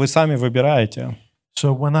говорю, вы сами выбираете.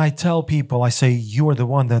 So when I tell people, I say, you are the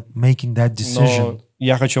one that making that decision. Но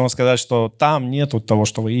я хочу вам сказать, что там нету того,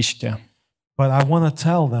 что вы ищете. But I want to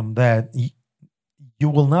tell them that you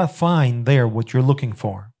will not find there what you're looking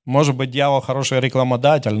for. Может быть, дьявол хороший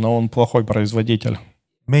рекламодатель, но он плохой производитель.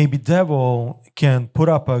 Maybe devil can put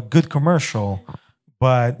up a good commercial,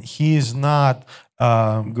 but he is not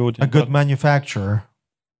a good manufacturer.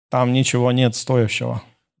 Там ничего нет стоящего.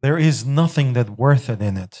 There is nothing that worth it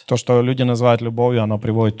in it. То, что люди называют любовью, оно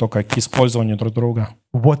приводит только к использованию друг друга.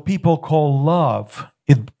 What people call love,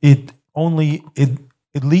 it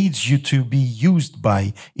leads you to be used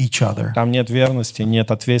by each other. Там нет верности,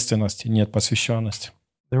 нет ответственности, нет посвященности.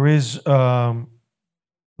 There is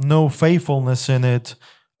no faithfulness in it,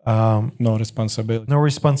 No responsibility. no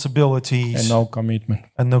responsibilities, And no commitment.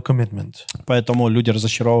 and no commitment. Поэтому люди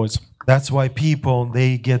разочаровываются. That's why people,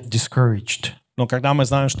 they get discouraged. Но когда мы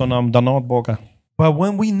знаем, что нам дано от Бога, But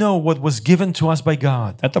when we know what was given to us by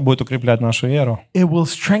God, это будет укреплять нашу веру. it will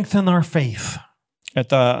strengthen our faith.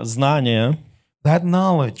 Это знание, That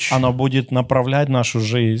knowledge, оно будет направлять нашу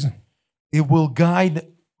жизнь it will guide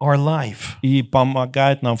our life. и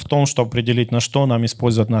помогать нам в том, чтобы определить, на что нам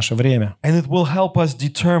использовать наше время. And it will help us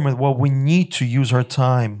determine what we need to use our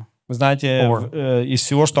time. Вы знаете, из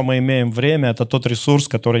всего, что мы имеем, время — это тот ресурс,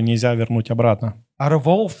 который нельзя вернуть обратно. Out of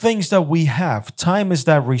all things that we have, time is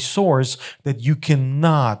that resource that you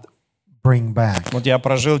cannot bring back. Вот я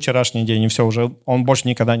прожил вчерашний день, и все, уже он больше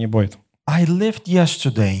никогда не будет. I lived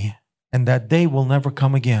yesterday, and that day will never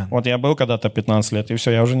come again. Вот я был когда-то 15 лет, и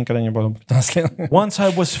все, я уже никогда не буду 15 лет. Once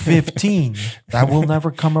I was 15, that will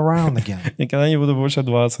never come around again. Никогда не буду больше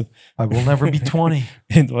 20 I will never be 20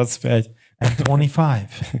 и 25. and 25.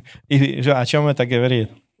 И о чем это говорит?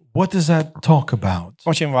 What does that talk about?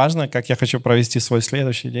 Очень важно, как я хочу провести свой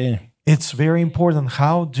следующий день. It's very important.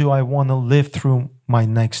 How do I want to live through my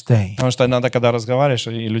next day? Потому что иногда, когда разговариваешь,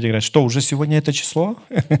 и люди говорят, что, уже сегодня это число?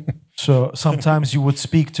 So sometimes you would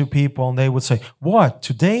speak to people and they would say, what,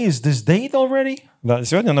 today is this date already? Да,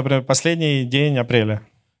 сегодня, например, последний день апреля.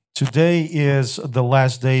 Today is the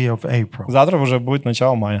last day of April. Завтра уже будет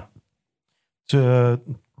начало мая.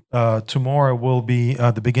 Tomorrow will be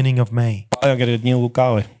the beginning of May. Павел говорит, дни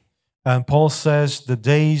лукавы. And Paul says the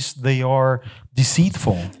days, they are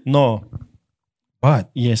deceitful. Но But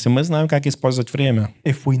если мы знаем, как использовать время,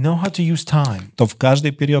 if we know how to use time, то в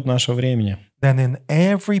каждый период нашего времени then in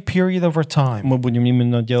every period of our time, мы будем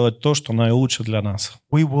именно делать то, что наилучше для нас.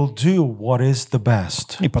 we will do what is the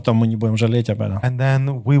best. И потом мы не будем жалеть об этом. And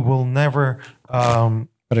then we will never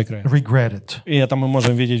Прекрасно. regret it. И это мы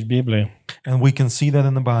можем видеть в Библии. And we can see that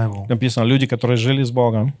in the Bible. Написано, люди, которые жили с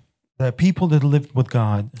Богом, The people that lived with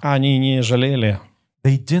God, они не жалели,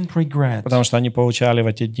 they didn't regret потому что они получали в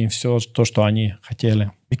эти дни все то, что они хотели.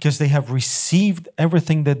 because they have received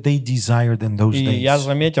everything that they desired in those И я days.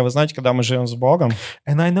 заметил, вы знаете, когда мы живем с Богом,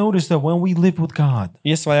 And I noticed that when we live with God,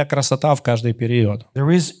 есть своя красота в каждый период. there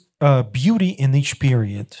is beauty in each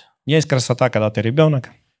period. Есть красота, когда ты ребенок.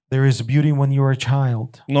 There is beauty when you're a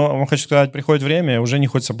child. Но, хочу сказать, приходит время, уже не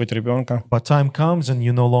хочется быть ребенком. But time comes and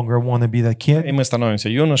you no longer want to be that И kid, мы становимся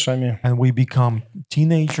юношами. and we become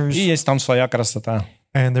teenagers, И есть там своя красота.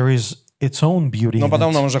 and there is its own beauty Но in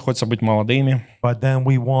потом нам it. уже хочется быть молодыми, But then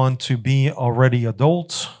we want to be already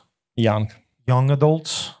adults, young. young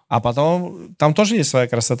adults, А потом там тоже есть своя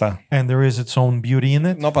красота. and there is its own beauty in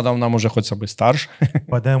it. Но потом нам уже хочется быть старше.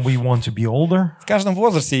 But then we want to be older. В каждом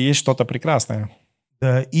возрасте есть что-то прекрасное.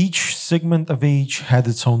 Each segment of age had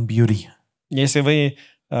its own beauty. Если вы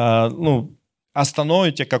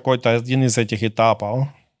остановите какой-то один из этих этапов,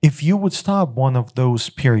 If you would stop one of those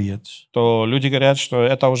periods, то люди говорят, что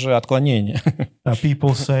это уже отклонение.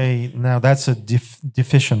 people say, now that's a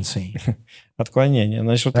deficiency. Отклонение,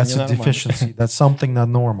 значит, это That's a ненормально. deficiency. That's something not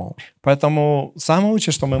normal. Поэтому самое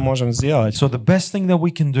лучшее, что мы можем сделать, So the best thing that we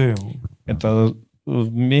can do, это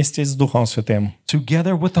вместе с Духом Святым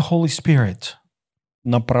together with the Holy Spirit,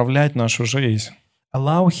 направлять нашу жизнь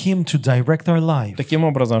allow Him to direct our life. таким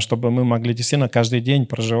образом, чтобы мы могли действительно каждый день,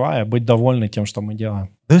 проживая, быть довольны тем, что мы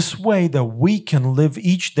делаем. This way that we can live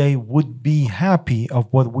each day would be happy of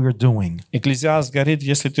what we're doing. Экклезиаст говорит,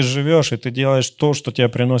 если ты живешь и ты делаешь то, что тебе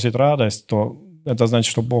приносит радость, то это значит,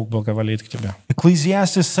 что Бог благоволит к тебе.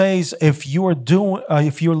 Ecclesiastes says, if you're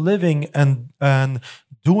living and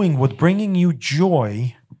doing what bringing you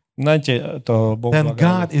joy, Знаете, это Бог then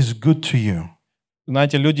God благоволит. is good to you.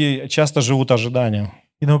 Знаете, люди часто живут ожиданием.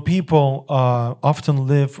 You know, people often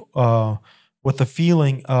live with a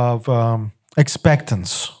feeling of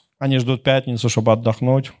expectance. Они ждут пятницу, чтобы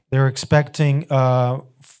отдохнуть. They're expecting,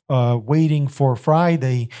 waiting for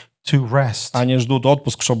Friday to rest. Они ждут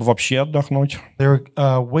отпуск, чтобы вообще отдохнуть. They're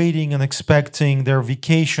waiting and expecting their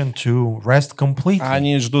vacation to rest completely.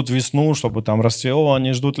 Они ждут весну, чтобы там расцвело.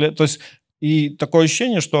 Они ждут лето. То есть и такое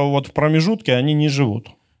ощущение, что вот в промежутке они не живут.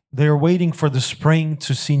 They're waiting for the spring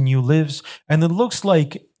to see new leaves, and it looks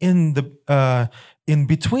like in in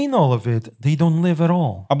between all of it, they don't live at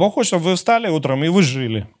all. А Бог хочет, чтобы вы встали утром и вы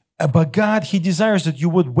жили. But God, He desires that you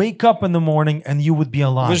would wake up in the morning and you would be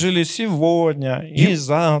Вы alive. жили сегодня, и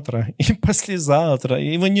завтра, и послезавтра.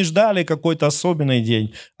 И вы не ждали какой-то особенный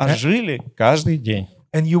день, а жили каждый день.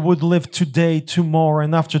 And you would live today, tomorrow,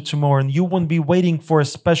 and after tomorrow. And you wouldn't be waiting for a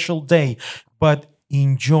special day, but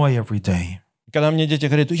enjoy every day. Когда мне дети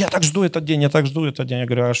говорят, я так жду этот день, я так жду этот день, я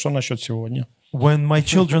говорю, а что насчет сегодня? When my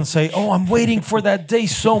children say, oh, I'm waiting for that day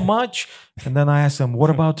so much. And then I ask them, what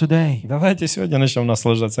about today? Давайте сегодня начнем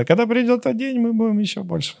наслаждаться. А когда придет тот день, мы будем еще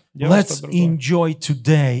больше делать Let's что-то другое. enjoy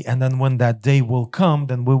today. And then when that day will come,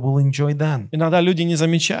 then we will enjoy then. Иногда люди не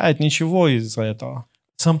замечают ничего из-за этого.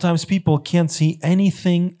 Sometimes people can't see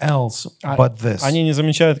anything else but this. Они не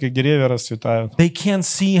замечают, как деревья расцветают. They can't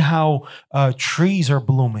see how trees are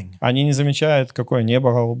blooming. Они не замечают, какое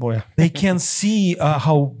небо голубое. They can't see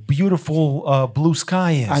how beautiful blue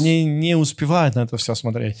sky is. Они не успевают на это все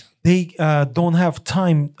смотреть. They don't have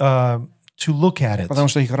time to look at it. Потому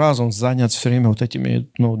что их разум занят все время вот этими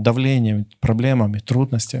давлением, проблемами,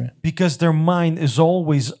 трудностями. Because their mind is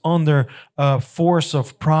always under force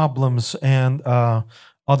of problems and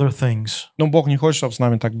other things. Но Бог не хочет, чтобы с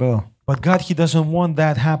нами так было. But God, He doesn't want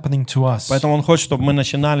that happening to us. Поэтому Он хочет, чтобы мы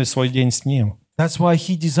начинали свой день с Ним. That's why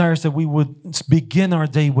He desires that we would begin our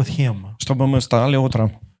day with Him. Чтобы мы встали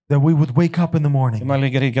утром That we would wake up in the и morning могли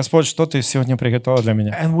говорить, Господь, что Ты сегодня приготовил для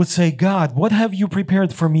меня? and would say, God, what have you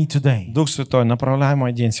prepared for me today? Дух Святой, направляй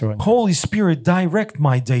мой день сегодня. Holy Spirit, direct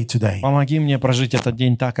my day today. Помоги мне прожить этот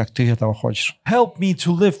день так, как Ты этого хочешь. Help me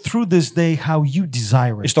to live through this day how you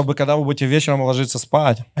desire И it. чтобы, когда вы будете вечером ложиться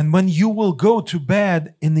спать, And when you will go to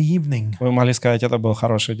bed in the evening, вы могли сказать, это был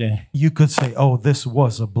хороший день. you could say, oh, this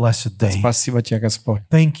was a blessed day. Спасибо Тебе, Господь.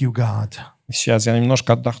 Thank you, God. Сейчас я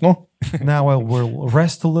немножко отдохну, Now I will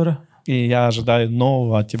rest a little, и я ожидаю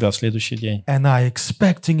нового от Тебя в следующий день. and I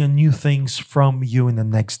expecting a new things from you in the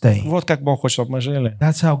next day. Вот как Бог хочет, чтобы мы жили.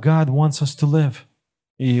 That's how God wants us to live.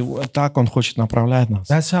 И вот так Он хочет направлять нас.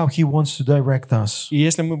 That's how He wants to direct us. И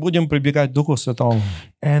если мы будем прибегать к Духу Святому,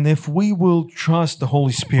 And if we will trust the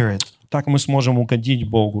Holy Spirit, так мы сможем угодить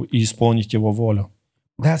Богу и исполнить Его волю.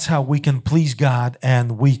 that's how we can please God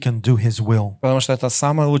and we can do His will. Потому что это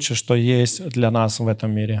самое лучшее, что есть для нас в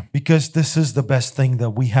этом мире. Because this is the best thing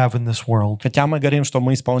that we have in this world. Хотя мы говорим, что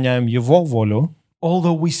мы исполняем Его волю,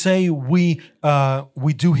 Although we say we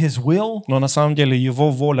do His will, но на самом деле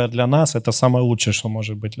Его воля для нас — это самое лучшее, что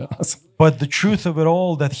может быть для нас. but the truth of it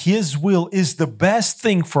all, that His will is the best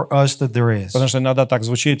thing for us that there is. Потому что иногда так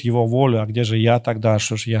звучит Его воля, а где же я тогда,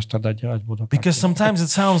 что же я тогда делать буду? Because sometimes it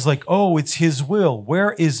sounds like, oh, it's His will.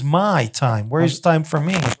 Where is my time? Where is time for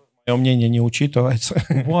me? Мое мнение не учитывается.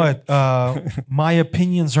 What? My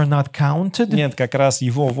opinions are not counted? Нет, как раз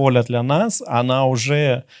Его воля для нас, она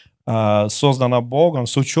уже создана Богом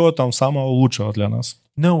с учетом самого лучшего для нас.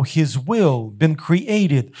 No, His will been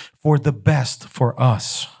created for the best for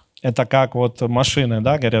us. Это как вот машины,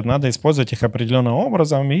 да, говорят, надо использовать их определенным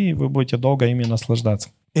образом, и вы будете долго ими наслаждаться.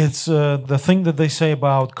 It's the thing that they say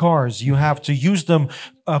about cars. You have to use them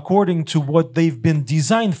according to what they've been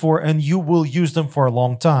designed for, and you will use them for a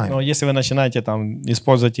long time. Но если вы начинаете там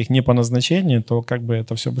использовать их не по назначению, то как бы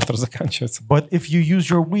это все быстро заканчивается. But if you use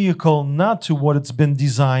your vehicle not to what it's been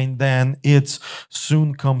designed, then it's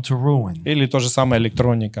soon come to ruin. Или то же самое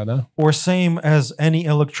электроника, да? Or same as any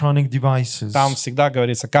electronic devices. Там всегда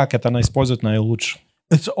говорится, как это она использует наилучше.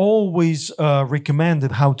 It's always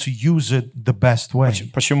recommended how to use it the best way.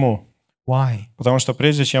 Почему? Why? Потому что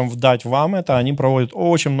прежде чем дать вам это, они проводят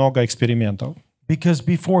очень много экспериментов. Because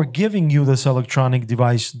before giving you this electronic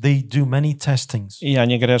device, they do many testings. И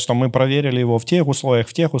они говорят, что мы проверили его в тех условиях,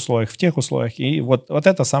 в тех условиях, в тех условиях. И вот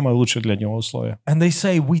это самое лучшее для него условие. And they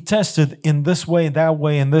say, we tested in this way, that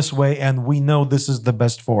way, and this way, and we know this is the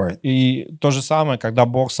best for it. И то же самое, когда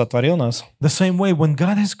Бог сотворил нас, The same way, when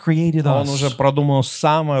God has created Он уже us, продумал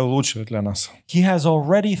самое лучшее для нас. He has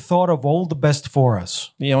already thought of all the best for us.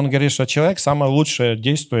 И Он говорит, что человек самое лучшее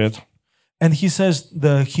действует And He says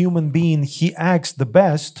the human being, he acts the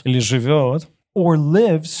best или живет, or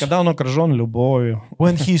lives когда он окружен любовью,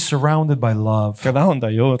 when he's surrounded by love, когда он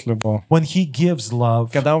дает любовь, when he gives love,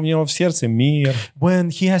 когда у него в сердце мир, when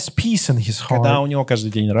he has peace in his когда у heart, него каждый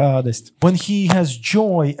день радость. when he has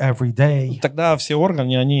joy every day. Тогда все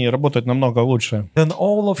органы, они работают намного лучше. Then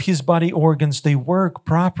all of his body organs, they work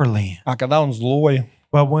properly. А когда он злой,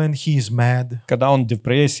 But when he is mad, когда он в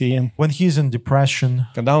депрессии, when he is in depression,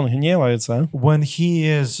 когда он гневается, when he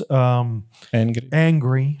is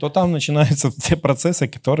angry, то там начинаются те процессы,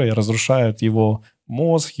 которые разрушают его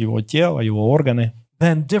мозг, его тело, его органы.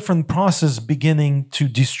 then different process beginning to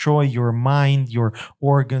destroy your mind, your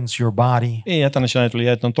organs, your body. И это начинает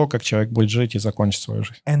влиять на то, как человек будет жить и закончит свою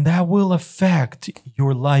жизнь. And that will affect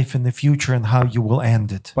your life in the future and how you will end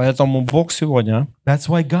it. Поэтому Бог сегодня That's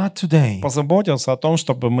why God today, позаботился о том,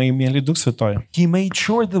 чтобы мы имели Дух Святой, He made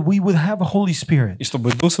sure that we would have a Holy Spirit. и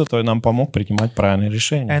чтобы Дух Святой нам помог принимать правильные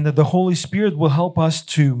решения. And that the Holy Spirit will help us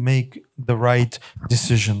to make the right В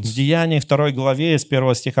decisions. Деянии 2 главе с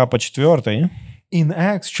 1 стиха по 4, In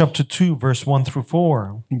Acts chapter 2, verse 1 through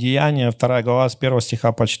 4. Деяния 2 глава с 1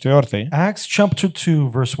 стиха по 4, Acts chapter 2,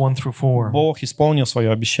 verse 1 through 4. Бог исполнил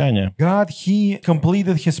свое обещание. God, He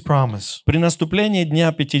completed His promise. При наступлении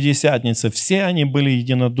Дня Пятидесятницы все они были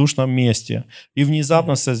единодушно вместе, и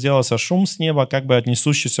внезапно сделался шум с неба, как бы от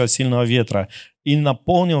несущегося сильного ветра, и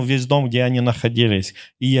наполнил весь дом, где они находились,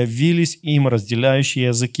 и явились им разделяющие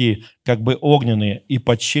языки, как бы огненные, и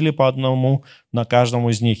почили по одному на каждому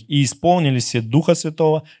из них, и исполнились все Духа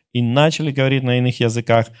Святого, и начали говорить на иных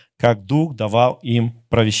языках, как Дух давал им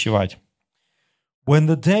провещевать. When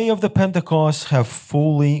the day of the Pentecost have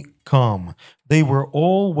fully come, they were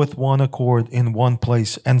all with one accord in one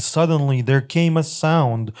place, and suddenly there came a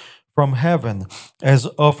sound from heaven as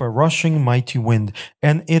of a rushing mighty wind,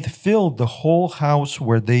 and it filled the whole house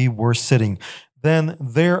where they were sitting. Then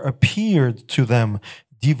there appeared to them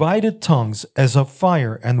divided tongues as of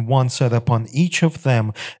fire, and one sat upon each of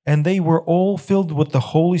them, and they were all filled with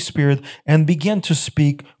the Holy Spirit, and began to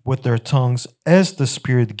speak with their tongues as the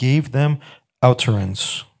Spirit gave them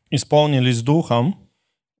utterance. Исполнились Духом,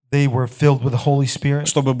 They were filled with the Holy Spirit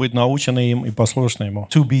чтобы быть научены им и послушны Ему.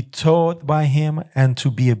 to be taught by Him and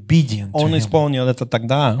to be obedient to Он Him. исполнил это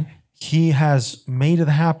тогда, He has made it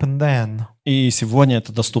happen then, и сегодня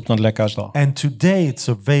это доступно для каждого. and today it's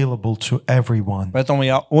available to everyone. Поэтому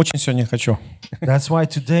я очень сегодня хочу, That's why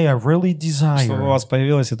today I really чтобы у desire вас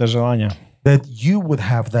появилось это желание that you would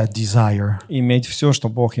have that desire иметь все, что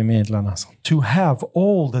Бог имеет для нас. to have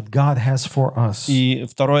all that God has for us. И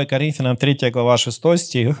 2 Коринфянам 3 глава 6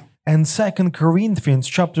 стих, And 2 Corinthians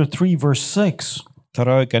chapter 3 verse 6.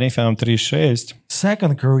 2 Коринфянам 3:6,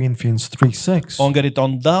 2 Corinthians 3:6. он говорит,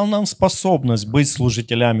 Он дал нам способность быть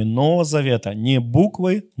служителями Нового Завета, не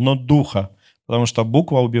буквы, но Духа, потому что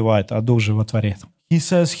буква убивает, а Дух животворит. He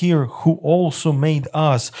says here, who also made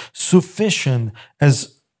us sufficient as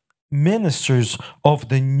ministers of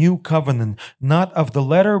the new covenant, not of the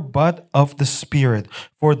letter, but of the Spirit.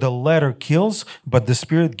 For the letter kills, but the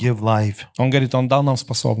Spirit gives life. Он говорит, Он дал нам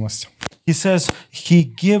способность He says He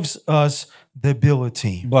gives us the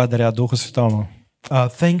ability, благодаря Духу Святому.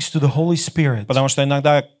 thanks to the Holy Spirit. Потому что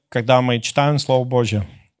иногда, когда мы читаем Слово Божье,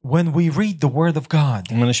 When we read the Word of God,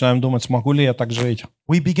 мы начинаем думать, смогу ли я так жить?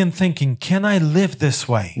 we begin thinking, can I live this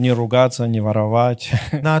way? Не ругаться, не воровать,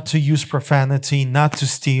 Not to use profanity, not to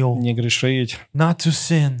steal, не грешить. not to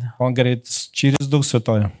sin. Он говорит, через Дух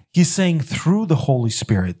Святой He's saying through the Holy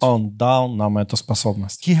Spirit, Он дал нам эту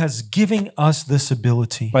способность. He has given us this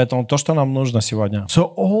ability. Поэтому то, что нам нужно сегодня,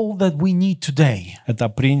 So all that we need today это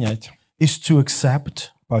принять, is to accept,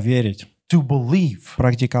 поверить, to believe,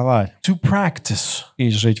 практиковать to practice, и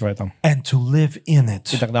жить в этом. and to live in И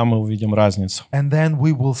it. тогда мы увидим разницу. And then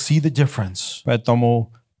we will see the difference.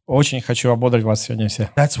 Поэтому очень хочу ободрить вас сегодня все.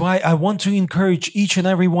 That's why I want to encourage each and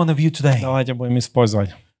every one of you today. Давайте будем использовать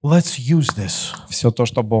Let's use this. все то,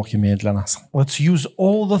 что Бог имеет для нас. Let's use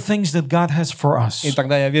all the things that God has for us. И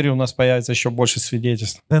тогда, я верю, у нас появится еще больше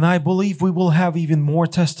свидетельств. Then I believe we will have even more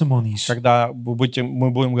testimonies. Когда мы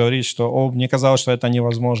будем говорить, что мне казалось, что это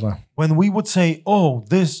невозможно, When we would say, oh,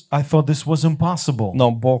 I thought this was impossible, но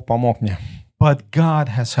Бог помог мне. but God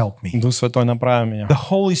has helped me. Дух Святой направил меня. The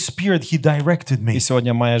Holy Spirit, He directed И me.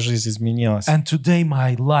 сегодня моя жизнь изменилась. And today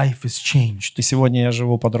my life is changed. И сегодня я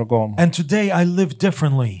живу по-другому. And today I live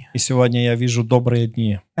differently. И сегодня я вижу добрые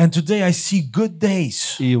дни. And today I see good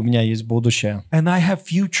days. И у меня есть будущее. And I have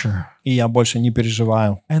future. И я больше не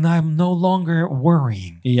переживаю. And I'm no longer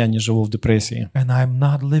worrying. И я не живу в депрессии. And I'm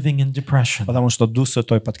not living in depression. Потому что Дух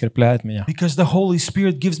Святой подкрепляет меня, Because the Holy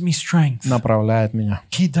Spirit gives me strength. направляет меня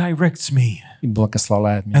He directs me. и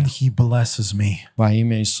благословляет меня. And He blesses me. Во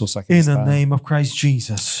имя Иисуса In the Христа. name of Christ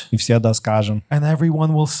Jesus. И все да скажем. And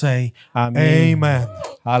everyone will say, Аминь. Amen.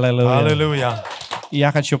 Аллилуйя. Hallelujah. И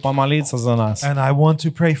я хочу помолиться за нас. And I want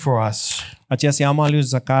to pray for us. Отец, я молюсь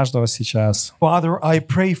за каждого сейчас, Father, I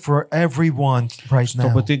pray for everyone right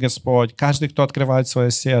чтобы now, Ты, Господь, каждый, кто открывает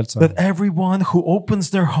свое сердце, that everyone who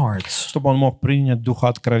opens their hearts, чтобы он мог принять духа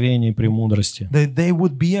откровения и премудрости. that they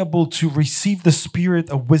would be able to receive the spirit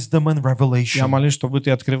of wisdom and Я revelation. молюсь, чтобы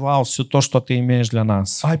Ты открывал все то, что Ты имеешь для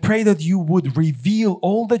нас, I pray that you would reveal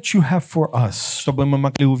all that you have for us, чтобы мы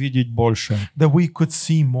могли увидеть больше, that we could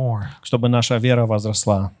see more, чтобы наша вера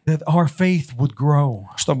возросла, that our faith would grow,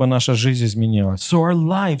 чтобы наша жизнь изменилась, so our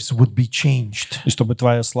lives would be changed, и чтобы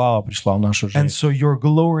Твоя слава пришла в нашу and жизнь. so your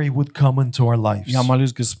glory would come into our lives. Я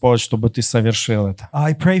молюсь, Господь, чтобы Ты совершил это,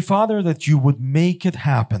 I pray, Father, that you would make it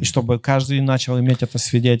happen, и чтобы каждый начал иметь это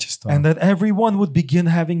свидетельство and that everyone would begin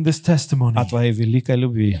having this testimony о Твоей великой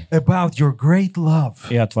любви about your great love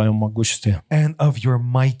и о Твоем могуществе, and of your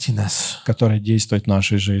mightiness которое действует в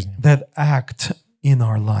нашей жизни. that act in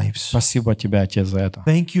our lives. Спасибо Тебе, Отец, за это.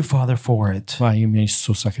 Thank you, Father, for it. Во имя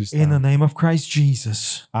Иисуса In the Христа. name of Christ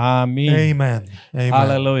Jesus. Аминь. Amen. Amen.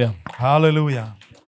 Аллилуйя. Hallelujah.